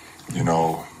 hungry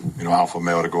alpha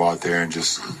male to go out there and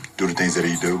just do the things that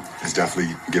he do. It's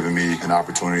definitely given me an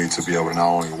opportunity to be able to not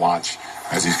only watch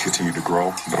as he's continued to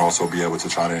grow, but also be able to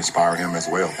try to inspire him as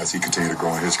well as he continued to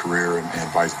grow in his career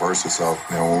and vice versa. So,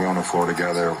 when we're on the floor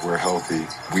together, we're healthy.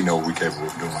 We know what we're capable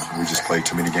of doing. We just played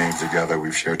too many games together.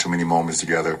 We've shared too many moments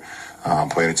together,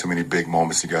 played in too many big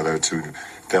moments together to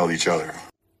fail each other.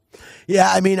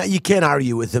 Yeah, I mean, you can't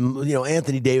argue with him.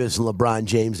 Anthony Davis and LeBron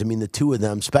James, I mean, the two of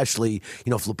them, especially,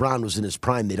 if LeBron was in his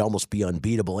prime, they'd almost be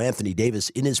unbeatable. Anthony Davis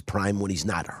in his prime when he's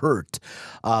not hurt.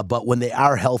 But when they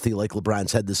are healthy, like LeBron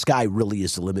said, the sky really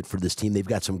is the limit for this team. They've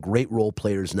got some great role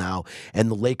players now, and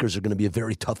the Lakers are going to be a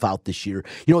very tough out this year.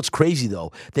 It's crazy,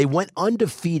 though. They went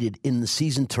undefeated in the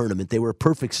season tournament. They were a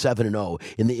perfect 7-0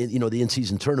 in the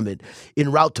in-season tournament,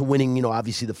 en route to winning,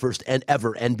 obviously the first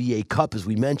ever NBA Cup, as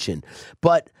we mentioned.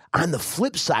 But on the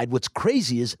flip side, what's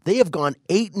crazy is they have gone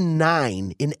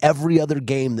 8-9 in every other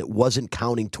game that wasn't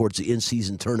counting towards the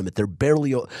in-season tournament. They're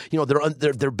barely,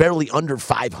 they're barely under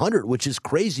 500, which is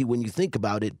crazy when you think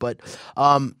about it. But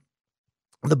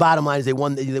the bottom line is they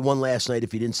won last night.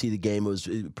 If you didn't see the game, it was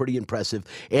pretty impressive.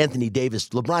 Anthony Davis,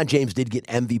 LeBron James did get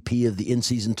MVP of the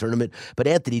in-season tournament, but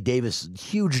Anthony Davis,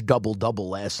 huge double-double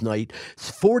last night.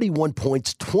 41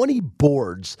 points, 20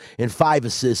 boards, and 5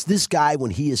 assists. This guy, when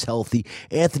he is healthy,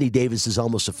 Anthony Davis is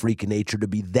almost a freak of nature to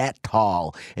be that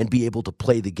tall and be able to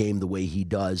play the game the way he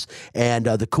does. And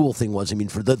the cool thing was,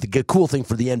 for the cool thing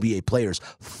for the NBA players,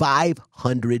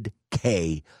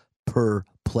 $500K per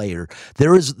player.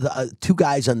 There is two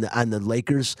guys on the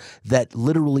Lakers that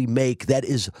literally that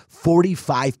is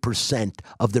 45%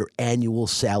 of their annual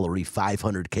salary,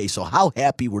 $500K. So how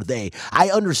happy were they? I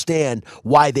understand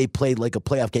why they played like a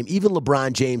playoff game. Even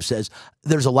LeBron James says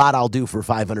there's a lot I'll do for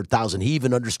 $500,000. He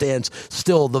even understands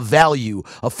still the value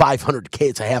of $500K.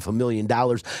 It's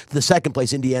 $500,000. The second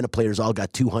place Indiana players all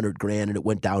got $200,000, and it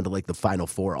went down to like the Final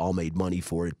Four, all made money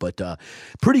for it. But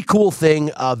pretty cool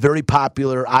thing, very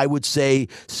popular. I would say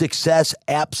success,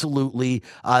 absolutely.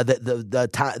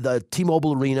 The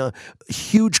T-Mobile Arena,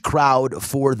 huge crowd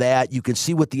for that. You can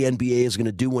see what the NBA is going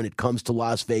to do when it comes to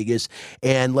Las Vegas.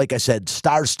 And like I said,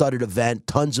 star-studded event,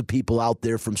 tons of people out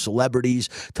there, from celebrities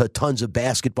to tons of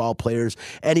basketball players.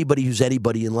 Anybody who's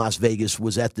anybody in Las Vegas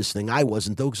was at this thing. I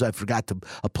wasn't, though, because I forgot to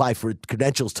apply for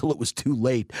credentials till it was too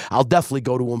late. I'll definitely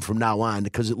go to them from now on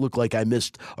because it looked like I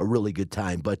missed a really good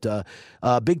time. But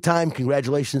big time,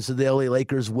 congratulations to the LA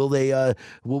Lakers. Will they?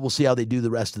 We'll see how they do the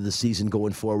rest of the season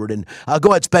going forward. And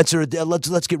go ahead, Spencer.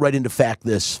 Let's get right into Fact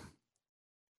This.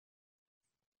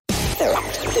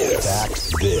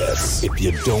 Fact This. If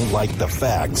you don't like the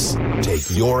facts, take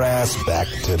your ass back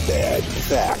to bed.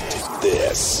 Fact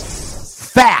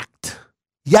This. Fact.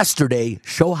 Yesterday,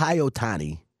 Shohei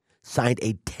Ohtani signed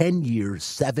a 10-year,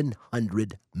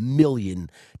 $700 million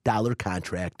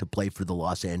contract to play for the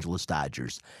Los Angeles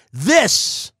Dodgers.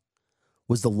 This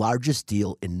was the largest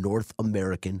deal in North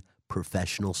American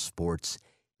professional sports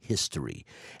history.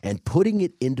 And putting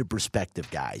it into perspective,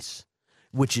 guys,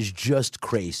 which is just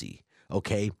crazy,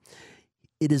 okay?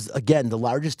 It is, again, the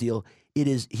largest deal.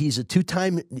 He's a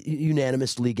two-time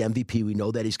unanimous league MVP. We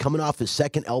know that. He's coming off his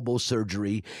second elbow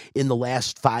surgery in the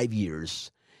last 5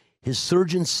 years. His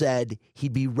surgeon said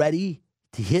he'd be ready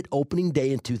to hit opening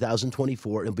day in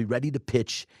 2024 and be ready to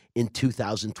pitch in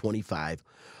 2025.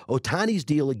 Ohtani's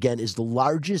deal, again, is the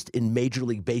largest in Major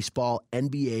League Baseball,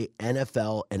 NBA,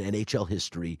 NFL, and NHL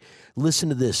history. Listen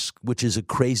to this, which is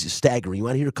staggering. You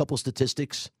want to hear a couple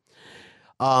statistics?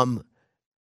 The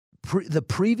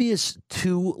previous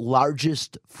two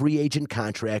largest free agent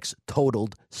contracts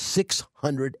totaled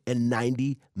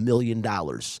 $690 million.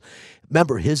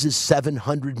 Remember, his is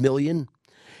 $700 million.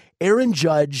 Aaron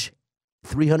Judge,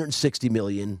 $360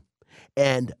 million,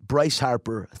 and Bryce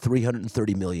Harper,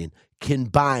 $330 million.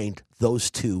 Combined, those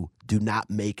two do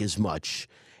not make as much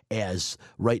as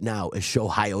right now as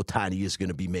Shohei Ohtani is going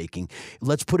to be making.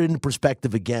 Let's put it in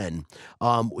perspective again.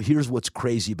 Here's what's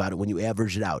crazy about it when you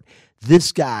average it out.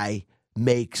 This guy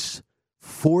makes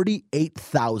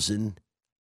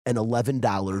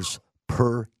 $48,011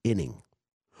 per inning.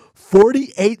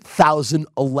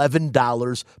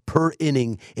 $48,011 per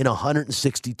inning in a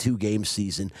 162-game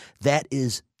season. That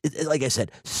is, like I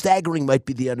said, staggering might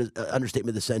be the understatement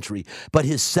of the century, but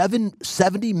his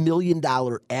 $70 million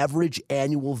average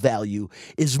annual value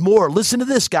is more, listen to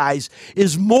this, guys,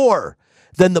 is more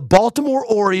than the Baltimore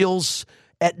Orioles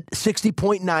at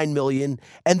 $60.9 million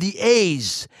and the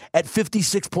A's at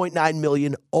 $56.9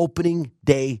 million opening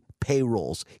day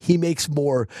payrolls. He makes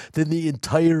more than the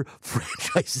entire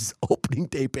franchise's opening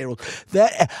day payrolls.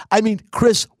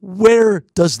 Chris, where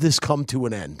does this come to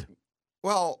an end?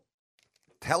 Well,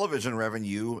 television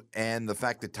revenue and the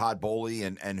fact that Todd Bowley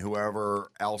and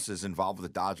whoever else is involved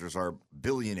with the Dodgers are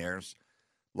billionaires,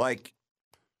 like,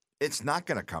 it's not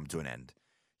going to come to an end.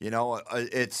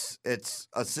 It's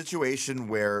a situation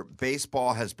where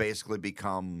baseball has basically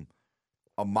become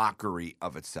a mockery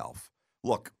of itself.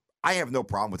 Look, I have no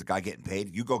problem with the guy getting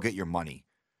paid. You go get your money.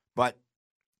 But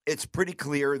it's pretty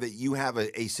clear that you have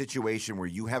a situation where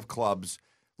you have clubs.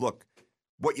 Look,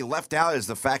 what you left out is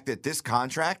the fact that this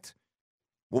contract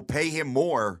will pay him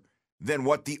more than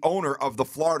what the owner of the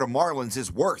Florida Marlins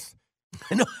is worth.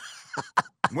 I know.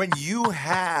 When you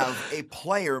have a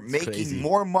player making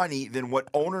more money than what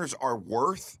owners are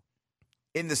worth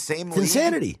in the same league.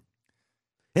 Insanity.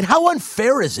 And how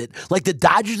unfair is it? Like the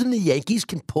Dodgers and the Yankees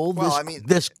can pull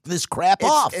this crap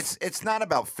off. It's not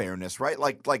about fairness, right?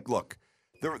 Like look,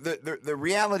 the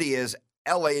reality is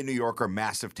LA and New York are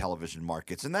massive television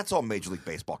markets, and that's all Major League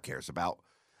Baseball cares about.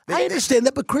 I understand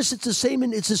that, but Chris, it's the same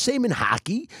in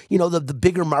hockey. The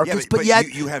bigger markets, but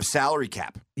yet you have salary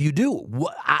cap. You do.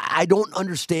 I don't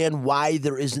understand why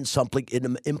there isn't something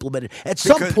implemented at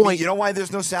some point. You know why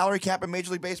there's no salary cap in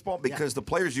Major League Baseball? Because the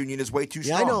players' union is way too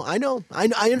strong. Yeah, I know.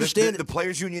 I understand the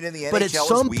players' union in the NHL but is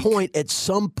weak. At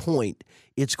some point,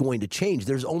 it's going to change.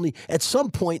 At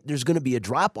some point there's going to be a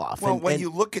drop off. Well, when you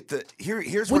look at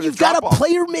here's when where you've got a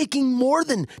player making more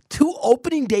than 2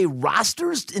 opening day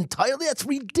rosters entirely, that's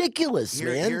ridiculous,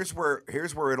 man. Here's where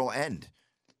it'll end.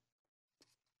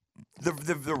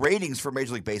 The ratings for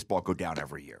Major League Baseball go down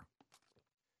every year.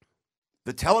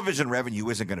 The television revenue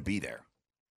isn't going to be there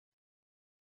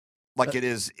like it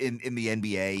is in the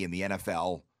NBA and the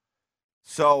NFL.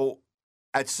 So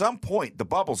at some point, the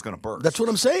bubble's going to burst. That's what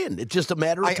I'm saying. It's just a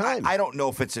matter of time. I don't know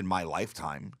if it's in my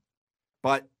lifetime,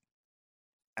 but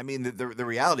I mean, the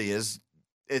reality is,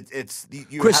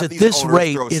 Chris, at this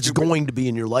rate, it's going to be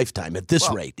in your lifetime. At this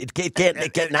rate, it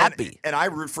can't not be. And I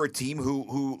root for a team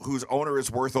whose owner is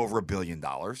worth over $1 billion.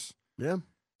 Yeah.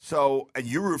 So, and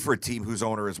you root for a team whose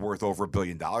owner is worth over $1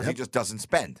 billion. Yep. He just doesn't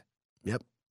spend. Yep.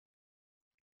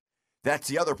 That's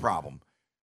the other problem.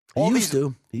 He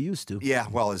used to. Yeah,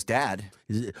 well, his dad.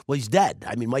 He's dead.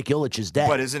 I mean, Mike Ilitch is dead.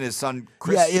 But isn't his son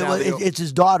Chris? Yeah, it's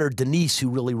his daughter, Denise, who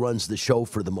really runs the show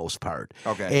for the most part.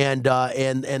 Okay. And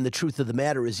the truth of the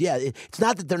matter is, it's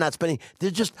not that they're not spending.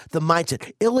 They're just the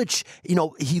mindset. Ilitch,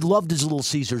 he loved his Little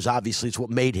Caesars, obviously. It's what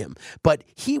made him. But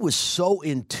he was so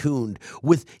in tune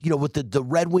with the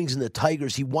Red Wings and the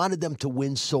Tigers. He wanted them to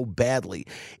win so badly.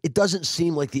 It doesn't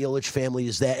seem like the Ilitch family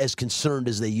is that as concerned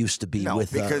as they used to be. No,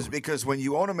 because when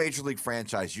you own a Major League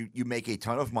franchise, you make a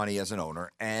ton of money as an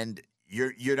owner, and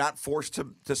you're not forced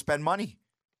to spend money,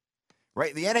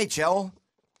 right? The NHL,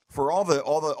 for all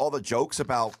the jokes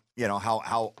about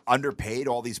how underpaid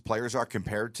all these players are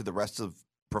compared to the rest of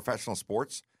professional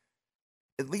sports,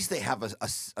 at least they have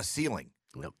a ceiling.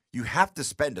 Yep. You have to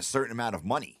spend a certain amount of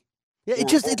money. Yeah,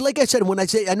 like I said, when I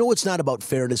say, I know it's not about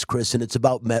fairness, Chris, and it's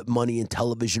about money and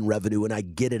television revenue, and I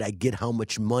get it. I get how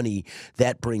much money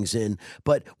that brings in.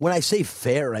 But when I say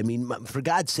fair, I mean, for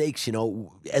God's sakes,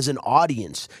 as an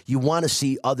audience, you want to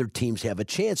see other teams have a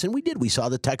chance. And we did. We saw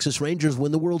the Texas Rangers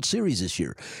win the World Series this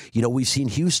year. We've seen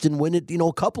Houston win it,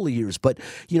 a couple of years. But,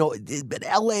 but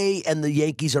L.A. and the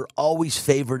Yankees are always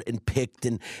favored and picked,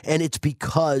 and it's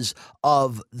because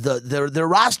of their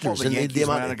rosters. Well, the Yankees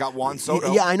went and got Juan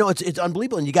Soto. Yeah, I know. It's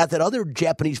unbelievable. And you got that other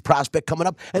Japanese prospect coming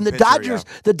up. And the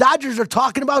Dodgers are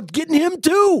talking about getting him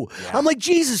too. Yeah. I'm like,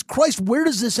 Jesus Christ, where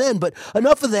does this end? But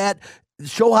enough of that.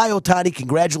 Shohei Ohtani,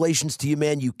 congratulations to you,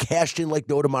 man. You cashed in like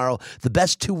no tomorrow. The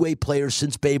best two-way player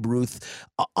since Babe Ruth.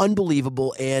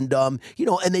 Unbelievable. And, and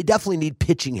they definitely need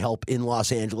pitching help in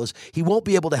Los Angeles. He won't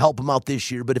be able to help them out this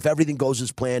year, but if everything goes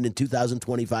as planned in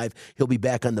 2025, he'll be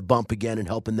back on the bump again and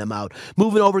helping them out.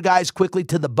 Moving over, guys, quickly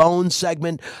to the Bones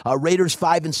segment. Raiders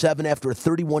 5-7 after a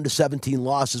 31-17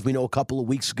 loss, as we know, a couple of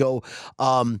weeks ago.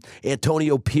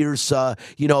 Antonio Pierce,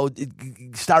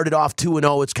 started off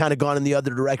 2-0. It's kind of gone in the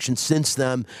other direction since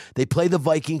them. They play the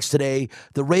Vikings today.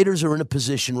 The Raiders are in a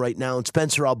position right now, and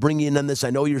Spencer, I'll bring you in on this. I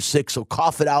know you're sick, so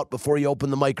cough it out before you open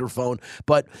the microphone.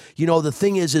 But, the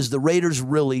thing is the Raiders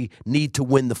really need to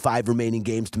win the 5 remaining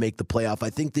games to make the playoff. I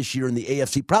think this year in the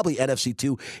AFC, probably NFC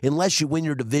too, unless you win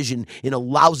your division in a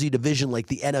lousy division like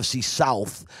the NFC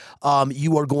South,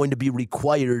 you are going to be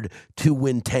required to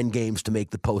win 10 games to make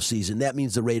the postseason. That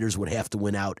means the Raiders would have to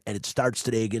win out, and it starts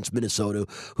today against Minnesota,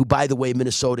 who, by the way,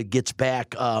 Minnesota gets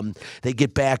back They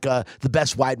get back the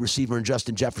best wide receiver in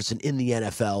Justin Jefferson in the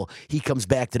NFL. He comes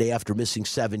back today after missing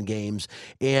 7 games.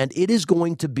 And it is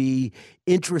going to be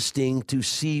interesting to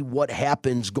see what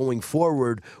happens going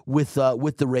forward with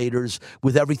the Raiders,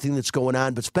 with everything that's going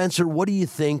on. But Spencer, what do you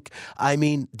think? I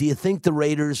mean, do you think the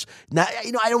Raiders? Now,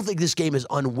 I don't think this game is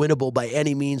unwinnable by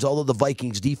any means. Although the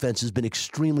Vikings defense has been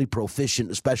extremely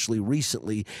proficient, especially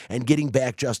recently, and getting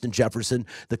back Justin Jefferson.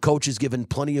 The coach has given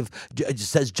plenty of.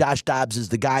 Says Josh Dobbs is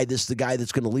the guy. This is the guy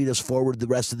that's going to lead us forward the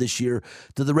rest of this year.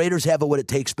 Do the Raiders have what it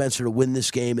takes, Spencer, to win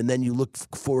this game? And then you look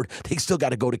forward. They still got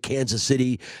to go to Kansas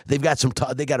City. They've got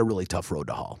they got a really tough road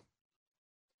to haul.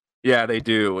 Yeah, they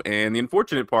do. And the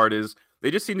unfortunate part is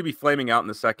they just seem to be flaming out in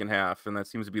the second half, and that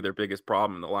seems to be their biggest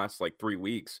problem in the last 3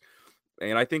 weeks.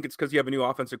 And I think it's because you have a new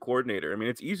offensive coordinator. I mean,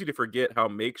 it's easy to forget how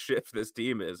makeshift this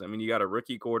team is. I mean, you got a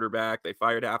rookie quarterback. They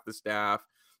fired half the staff.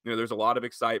 There's a lot of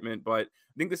excitement, but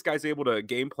I think this guy's able to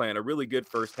game plan a really good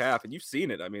first half, and you've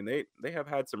seen it. I mean, they have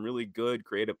had some really good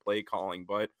creative play calling,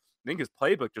 but I think his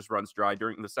playbook just runs dry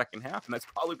during the second half, and that's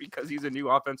probably because he's a new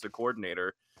offensive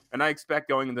coordinator. And I expect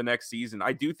going into the next season,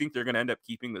 I do think they're going to end up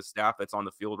keeping the staff that's on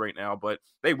the field right now, but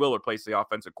they will replace the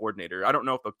offensive coordinator. I don't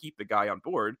know if they'll keep the guy on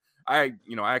board. I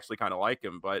actually kind of like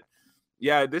him, but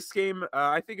yeah, this game,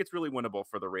 I think it's really winnable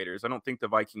for the Raiders. I don't think the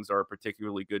Vikings are a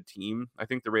particularly good team. I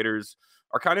think the Raiders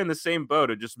are kind of in the same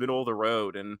boat, of just middle of the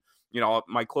road. And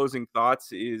my closing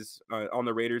thoughts is on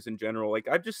the Raiders in general.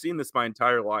 I've just seen this my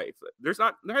entire life. There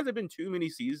hasn't been too many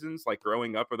seasons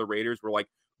growing up where the Raiders were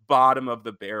bottom of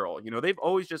the barrel. They've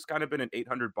always just kind of been an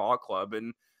 800 ball club.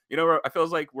 And, I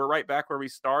feels like we're right back where we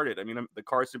started. I mean, the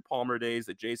Carson Palmer days,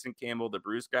 the Jason Campbell, the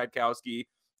Bruce Gradkowski.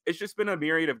 It's just been a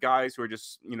myriad of guys who are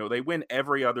just, they win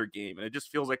every other game. And it just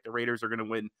feels like the Raiders are going to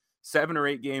win 7 or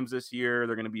 8 games this year.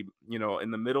 They're going to be, in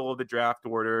the middle of the draft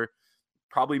order,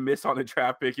 probably miss on the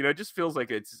draft pick. It just feels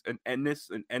like it's an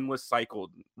endless cycle.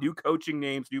 New coaching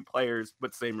names, new players,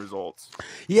 but same results.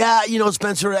 Yeah,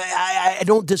 Spencer, I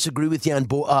don't disagree with you on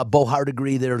Bo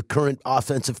Hardegree, their current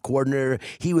offensive coordinator.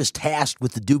 He was tasked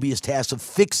with the dubious task of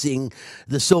fixing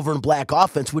the silver and black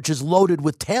offense, which is loaded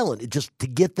with talent, just to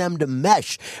get them to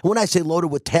mesh. And when I say loaded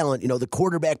with talent, the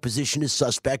quarterback position is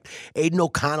suspect. Aiden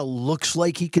O'Connell looks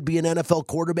like he could be an NFL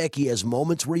quarterback. He has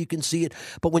moments where you can see it.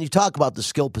 But when you talk about the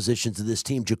skill positions of this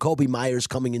team, Jacoby Myers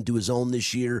coming into his own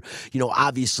this year.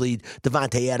 Obviously,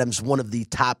 Devontae Adams, one of the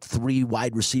top 3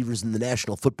 wide receivers in the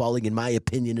National Football League, in my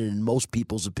opinion, and in most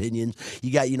people's opinions.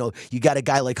 You got a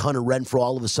guy like Hunter Renfrow.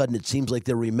 All of a sudden, it seems like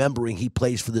they're remembering he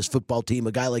plays for this football team.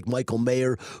 A guy like Michael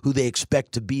Mayer, who they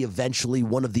expect to be eventually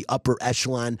one of the upper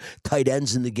echelon tight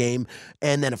ends in the game.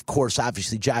 And then, of course,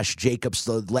 obviously, Josh Jacobs,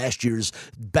 the last year's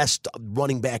best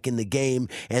running back in the game,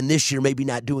 and this year maybe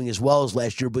not doing as well as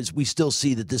last year, but we still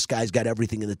see that this guy's got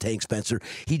everything in the tank, Spencer.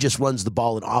 He just runs the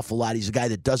ball an awful lot. He's a guy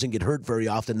that doesn't get hurt very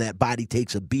often. That body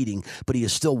takes a beating, but he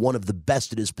is still one of the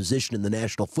best at his position in the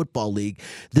National Football League.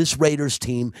 This Raiders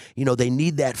team, they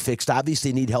need that fixed.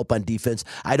 Obviously, they need help on defense.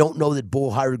 I don't know that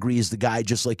Bo Hardegree is the guy,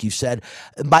 just like you said.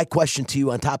 My question to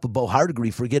you, on top of Bo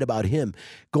Hardegree, forget about him.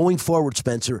 Going forward,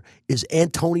 Spencer, is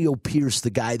Antonio Pierce the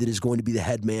guy that is going to be the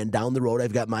head man down the road?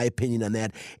 I've got my opinion on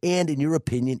that. And in your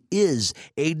opinion, is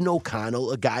Aiden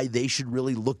O'Connell a guy they should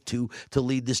really look to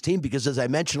lead this team? Because as I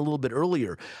mentioned a little bit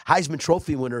earlier, Heisman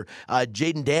Trophy winner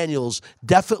Jaden Daniels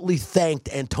definitely thanked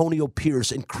Antonio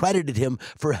Pierce and credited him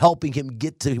for helping him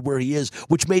get to where he is,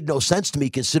 which made no sense to me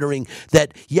considering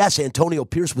that, yes, Antonio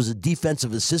Pierce was a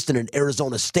defensive assistant in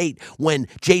Arizona State when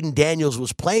Jaden Daniels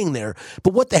was playing there.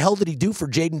 But what the hell did he do for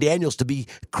Jaden Daniels to be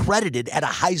credited at a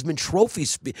Heisman Trophy?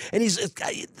 And he's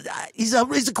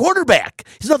a quarterback.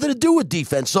 He's nothing to do with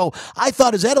defense. So I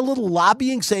thought, is that a little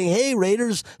lobbying saying, hey,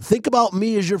 Raiders, think about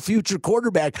me as your future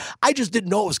quarterback? I just didn't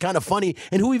know. It was kind of funny.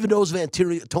 And who even knows if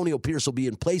Antonio Pierce will be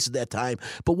in place at that time?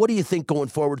 But what do you think going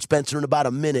forward, Spencer, in about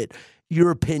a minute?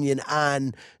 Your opinion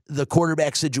on the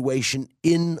quarterback situation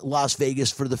in Las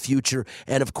Vegas for the future.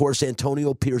 And, of course,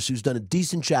 Antonio Pierce, who's done a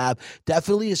decent job,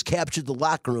 definitely has captured the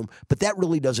locker room. But that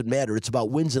really doesn't matter. It's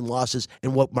about wins and losses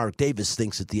and what Mark Davis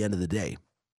thinks at the end of the day.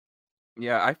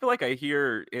 Yeah, I feel like I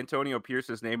hear Antonio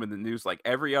Pierce's name in the news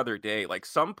every other day.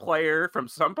 Some player from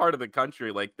some part of the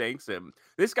country thanks him.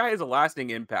 This guy has a lasting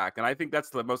impact, and I think that's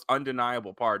the most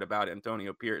undeniable part about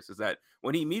Antonio Pierce is that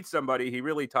when he meets somebody, he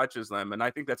really touches them, and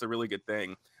I think that's a really good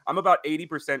thing. I'm about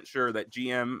 80% sure that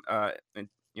GM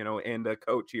and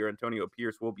coach here, Antonio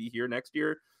Pierce, will be here next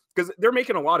year because they're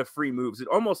making a lot of free moves. It's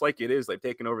almost like it is they've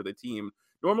taken over the team.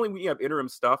 Normally, when you have interim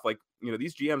stuff,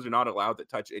 these GMs are not allowed to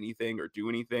touch anything or do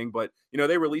anything. But,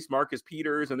 they release Marcus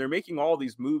Peters, and they're making all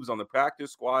these moves on the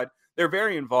practice squad. They're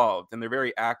very involved, and they're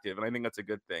very active, and I think that's a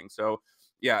good thing. So,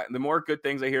 yeah, the more good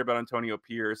things I hear about Antonio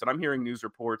Pierce, and I'm hearing news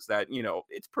reports that,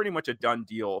 it's pretty much a done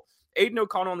deal. Aiden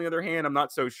O'Connell, on the other hand, I'm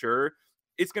not so sure.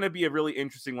 It's going to be a really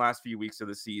interesting last few weeks of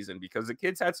the season because the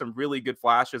kid's had some really good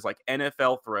flashes, like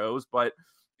NFL throws, but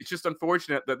it's just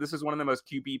unfortunate that this is one of the most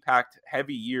QB-packed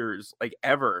heavy years like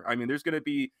ever. I mean, there's going to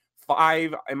be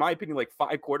in my opinion, like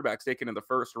 5 quarterbacks taken in the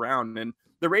first round, and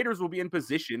the Raiders will be in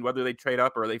position, whether they trade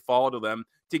up or they fall to them,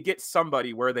 to get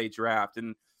somebody where they draft.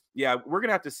 And yeah, we're going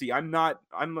to have to see. I'm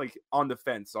like on the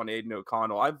fence on Aiden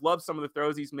O'Connell. I've loved some of the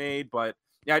throws he's made, but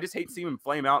yeah, I just hate seeing him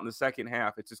flame out in the second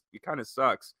half. It kind of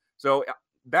sucks. So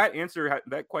that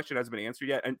question hasn't been answered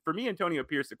yet. And for me, Antonio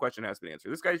Pierce, the question has been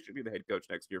answered. This guy should be the head coach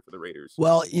next year for the Raiders.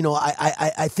 Well,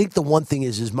 I think the one thing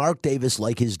is Mark Davis,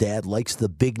 like his dad, likes the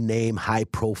big name, high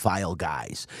profile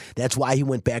guys. That's why he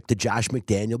went back to Josh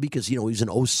McDaniel because, he was an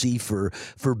OC for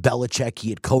Belichick. He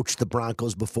had coached the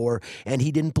Broncos before, and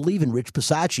he didn't believe in Rich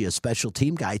Bisaccia, a special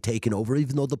team guy, taking over,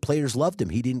 even though the players loved him.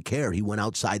 He didn't care. He went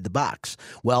outside the box.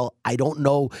 Well, I don't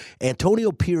know.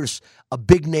 Antonio Pierce, a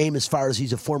big name as far as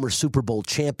he's a former Super Bowl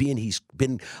champion. He's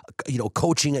been,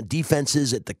 coaching at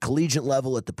defenses at the collegiate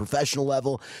level, at the professional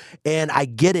level. And I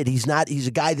get it. He's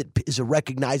a guy that is a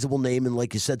recognizable name. And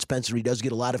like you said, Spencer, he does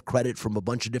get a lot of credit from a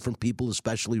bunch of different people,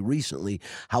 especially recently.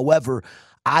 However,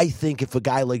 I think if a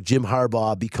guy like Jim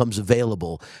Harbaugh becomes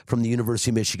available from the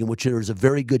University of Michigan, which there is a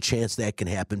very good chance that can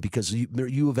happen because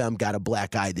U of M got a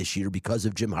black eye this year because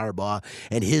of Jim Harbaugh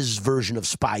and his version of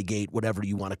Spygate, whatever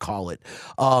you want to call it.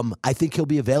 I think he'll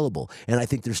be available. And I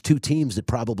think there's 2 teams that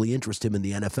probably interest him in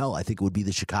the NFL. I think it would be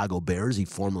the Chicago Bears. He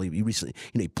recently,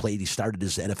 he started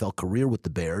his NFL career with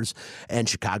the Bears, and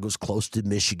Chicago's close to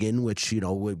Michigan, which,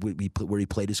 where he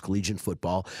played his collegiate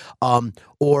football,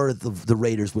 or the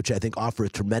Raiders, which I think offer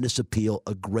a tremendous appeal,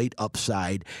 a great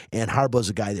upside, and Harbaugh's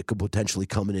a guy that could potentially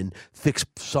come in and fix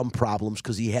some problems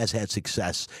because he has had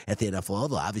success at the NFL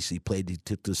level. Obviously, he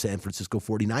took the San Francisco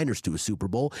 49ers to a Super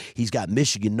Bowl. He's got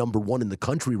Michigan #1 in the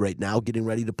country right now, getting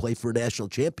ready to play for a national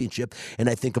championship, and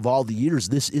I think of all the years,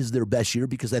 this is their best year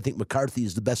because I think McCarthy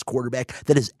is the best quarterback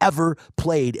that has ever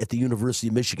played at the University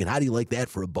of Michigan. How do you like that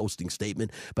for a boasting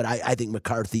statement? But I think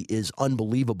McCarthy is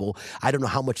unbelievable. I don't know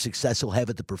how much success he'll have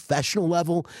at the professional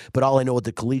level, but all I know at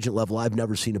the collegiate level, I've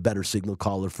never seen a better signal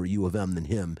caller for U of M than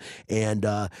him. And,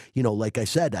 like I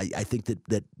said, I think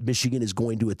that Michigan is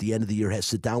going to, at the end of the year,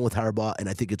 sit down with Harbaugh, and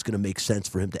I think it's going to make sense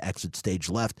for him to exit stage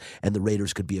left, and the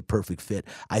Raiders could be a perfect fit.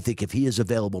 I think if he is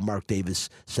available, Mark Davis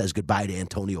says goodbye to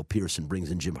Antonio Pierce and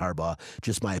brings in Jim Harbaugh.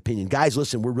 Just my opinion. Guys,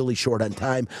 listen, we're really short on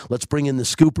time. Let's bring in the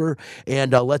scooper,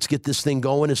 and let's get this thing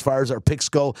going as far as our picks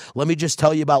go. Let me just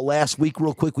tell you about last week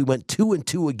real quick. We went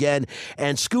 2-2 again,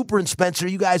 and Scooper and Spencer,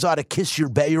 you guys ought to kiss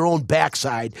your own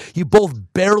backside. You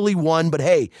both barely won, but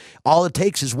hey, all it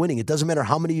takes is winning. It doesn't matter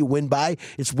how many you win by.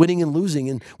 It's winning and losing,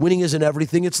 and winning isn't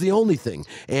everything. It's the only thing.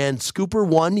 And Scooper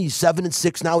won. He's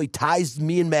 7-6 now. He ties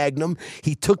me and Magnum.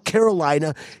 He took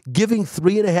Carolina, getting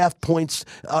 3.5 points,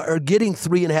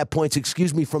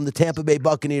 from the Tampa Bay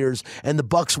Buccaneers, and the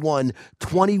Bucs won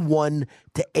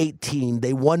 21-18.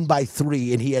 They won by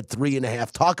 3, and he had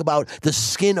 3.5. Talk about the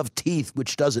skin of teeth,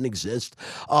 which doesn't exist.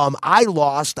 I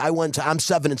lost. I'm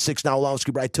 7-6 now, along with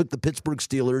Scooper. I took the Pittsburgh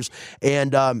Steelers,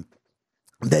 and I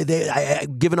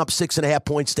given up 6.5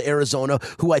 points to Arizona,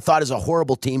 who I thought is a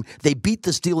horrible team. They beat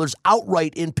the Steelers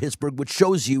outright in Pittsburgh, which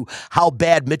shows you how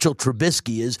bad Mitchell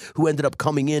Trubisky is, who ended up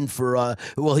coming in he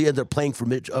ended up playing for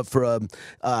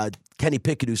Kenny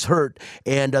Pickett, who's hurt,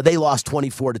 and they lost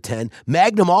 24-10.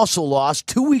 Magnum also lost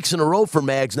 2 weeks in a row for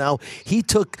Mags now. He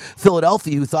took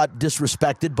Philadelphia, who thought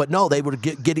disrespected, but no, they were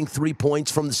getting 3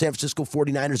 points from the San Francisco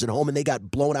 49ers at home, and they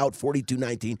got blown out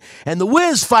 42-19. And the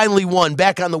Wiz finally won,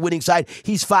 back on the winning side.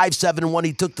 He's 5-7-1.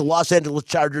 He took the Los Angeles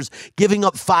Chargers, giving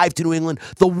up 5 to New England.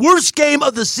 The worst game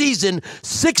of the season,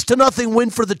 6-0 win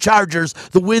for the Chargers.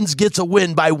 The Wiz gets a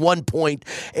win by 1 point.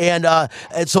 And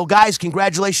so, guys,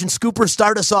 congratulations. Scooper,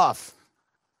 start us off.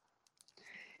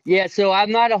 Yeah, so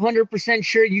I'm not 100%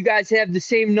 sure you guys have the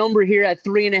same number here at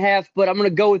 3.5, but I'm going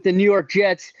to go with the New York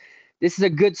Jets. This is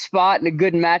a good spot and a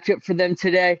good matchup for them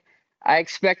today. I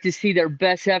expect to see their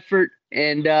best effort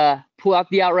and pull out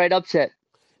the outright upset.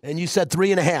 And you said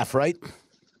 3.5, right?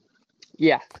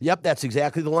 Yeah. Yep, that's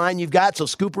exactly the line you've got. So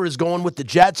Scooper is going with the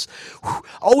Jets.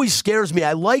 Always scares me.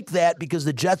 I like that because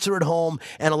the Jets are at home,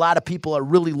 and a lot of people are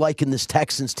really liking this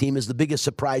Texans team as the biggest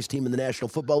surprise team in the National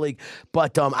Football League.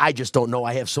 But I just don't know.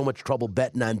 I have so much trouble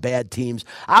betting on bad teams.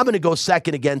 I'm going to go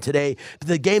second again today.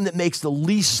 The game that makes the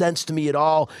least sense to me at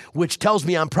all, which tells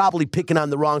me I'm probably picking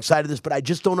on the wrong side of this, but I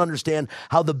just don't understand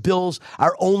how the Bills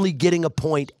are only getting a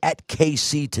point at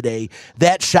KC today.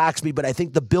 That shocks me, but I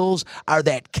think the Bills are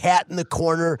that cat in the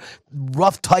corner,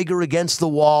 rough Tiger against the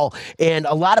wall, and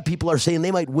a lot of people are saying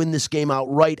they might win this game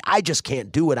outright. I just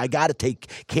can't do it. I got to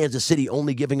take Kansas City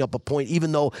only giving up a point,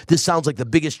 even though this sounds like the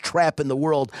biggest trap in the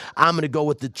world. I'm going to go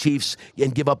with the Chiefs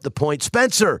and give up the point.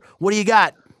 Spencer, what do you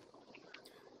got?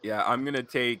 Yeah, I'm going to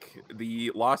take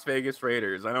the Las Vegas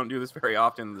Raiders. I don't do this very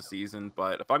often this season,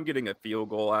 but if I'm getting a field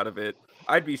goal out of it,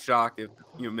 I'd be shocked if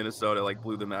Minnesota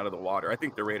blew them out of the water. I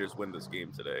think the Raiders win this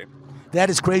game today. That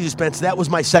is crazy, Spence. That was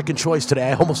my second choice today.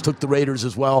 I almost took the Raiders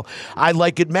as well. I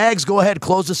like it. Mags, go ahead.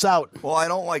 Close us out. Well, I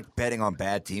don't like betting on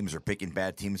bad teams or picking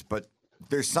bad teams, but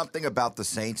there's something about the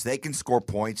Saints. They can score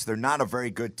points. They're not a very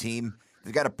good team.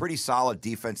 They've got a pretty solid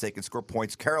defense. They can score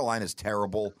points. Carolina's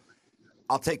terrible.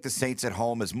 I'll take the Saints at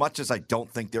home. As much as I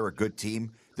don't think they're a good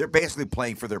team, they're basically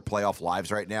playing for their playoff lives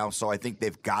right now, so I think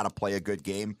they've got to play a good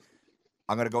game.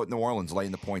 I'm going to go with New Orleans,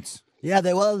 laying the points. Yeah,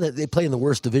 they play in the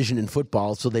worst division in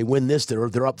football, so they win this.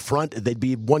 They're up front. They'd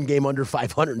be one game under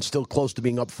 500 and still close to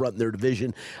being up front in their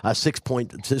division.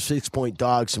 6-point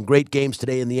dogs. Some great games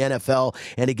today in the NFL.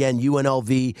 And again,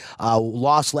 UNLV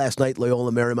lost last night.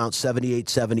 Loyola Marymount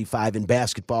 78-75 in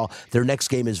basketball. Their next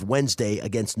game is Wednesday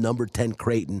against number 10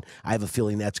 Creighton. I have a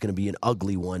feeling that's going to be an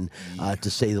ugly one,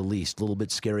 to say the least. A little bit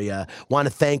scary. Want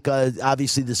to thank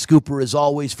obviously the Scooper as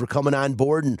always for coming on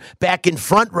board and back in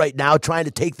front right now, trying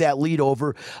to take that lead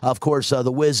over. Of course, the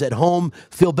Wiz at home.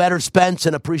 Feel better, Spence,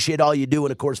 and appreciate all you do.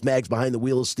 And, of course, Mags behind the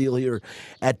wheel of steel here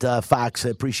at Fox. I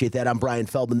appreciate that. I'm Brian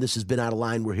Feldman. This has been Outta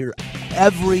Line. We're here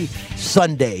every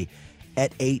Sunday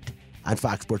at 8 on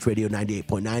Fox Sports Radio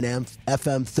 98.9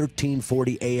 FM,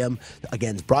 1340 AM.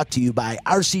 Again, it's brought to you by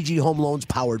RCG Home Loans,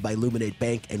 powered by Illuminate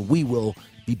Bank, and we will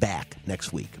be back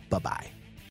next week. Bye-bye.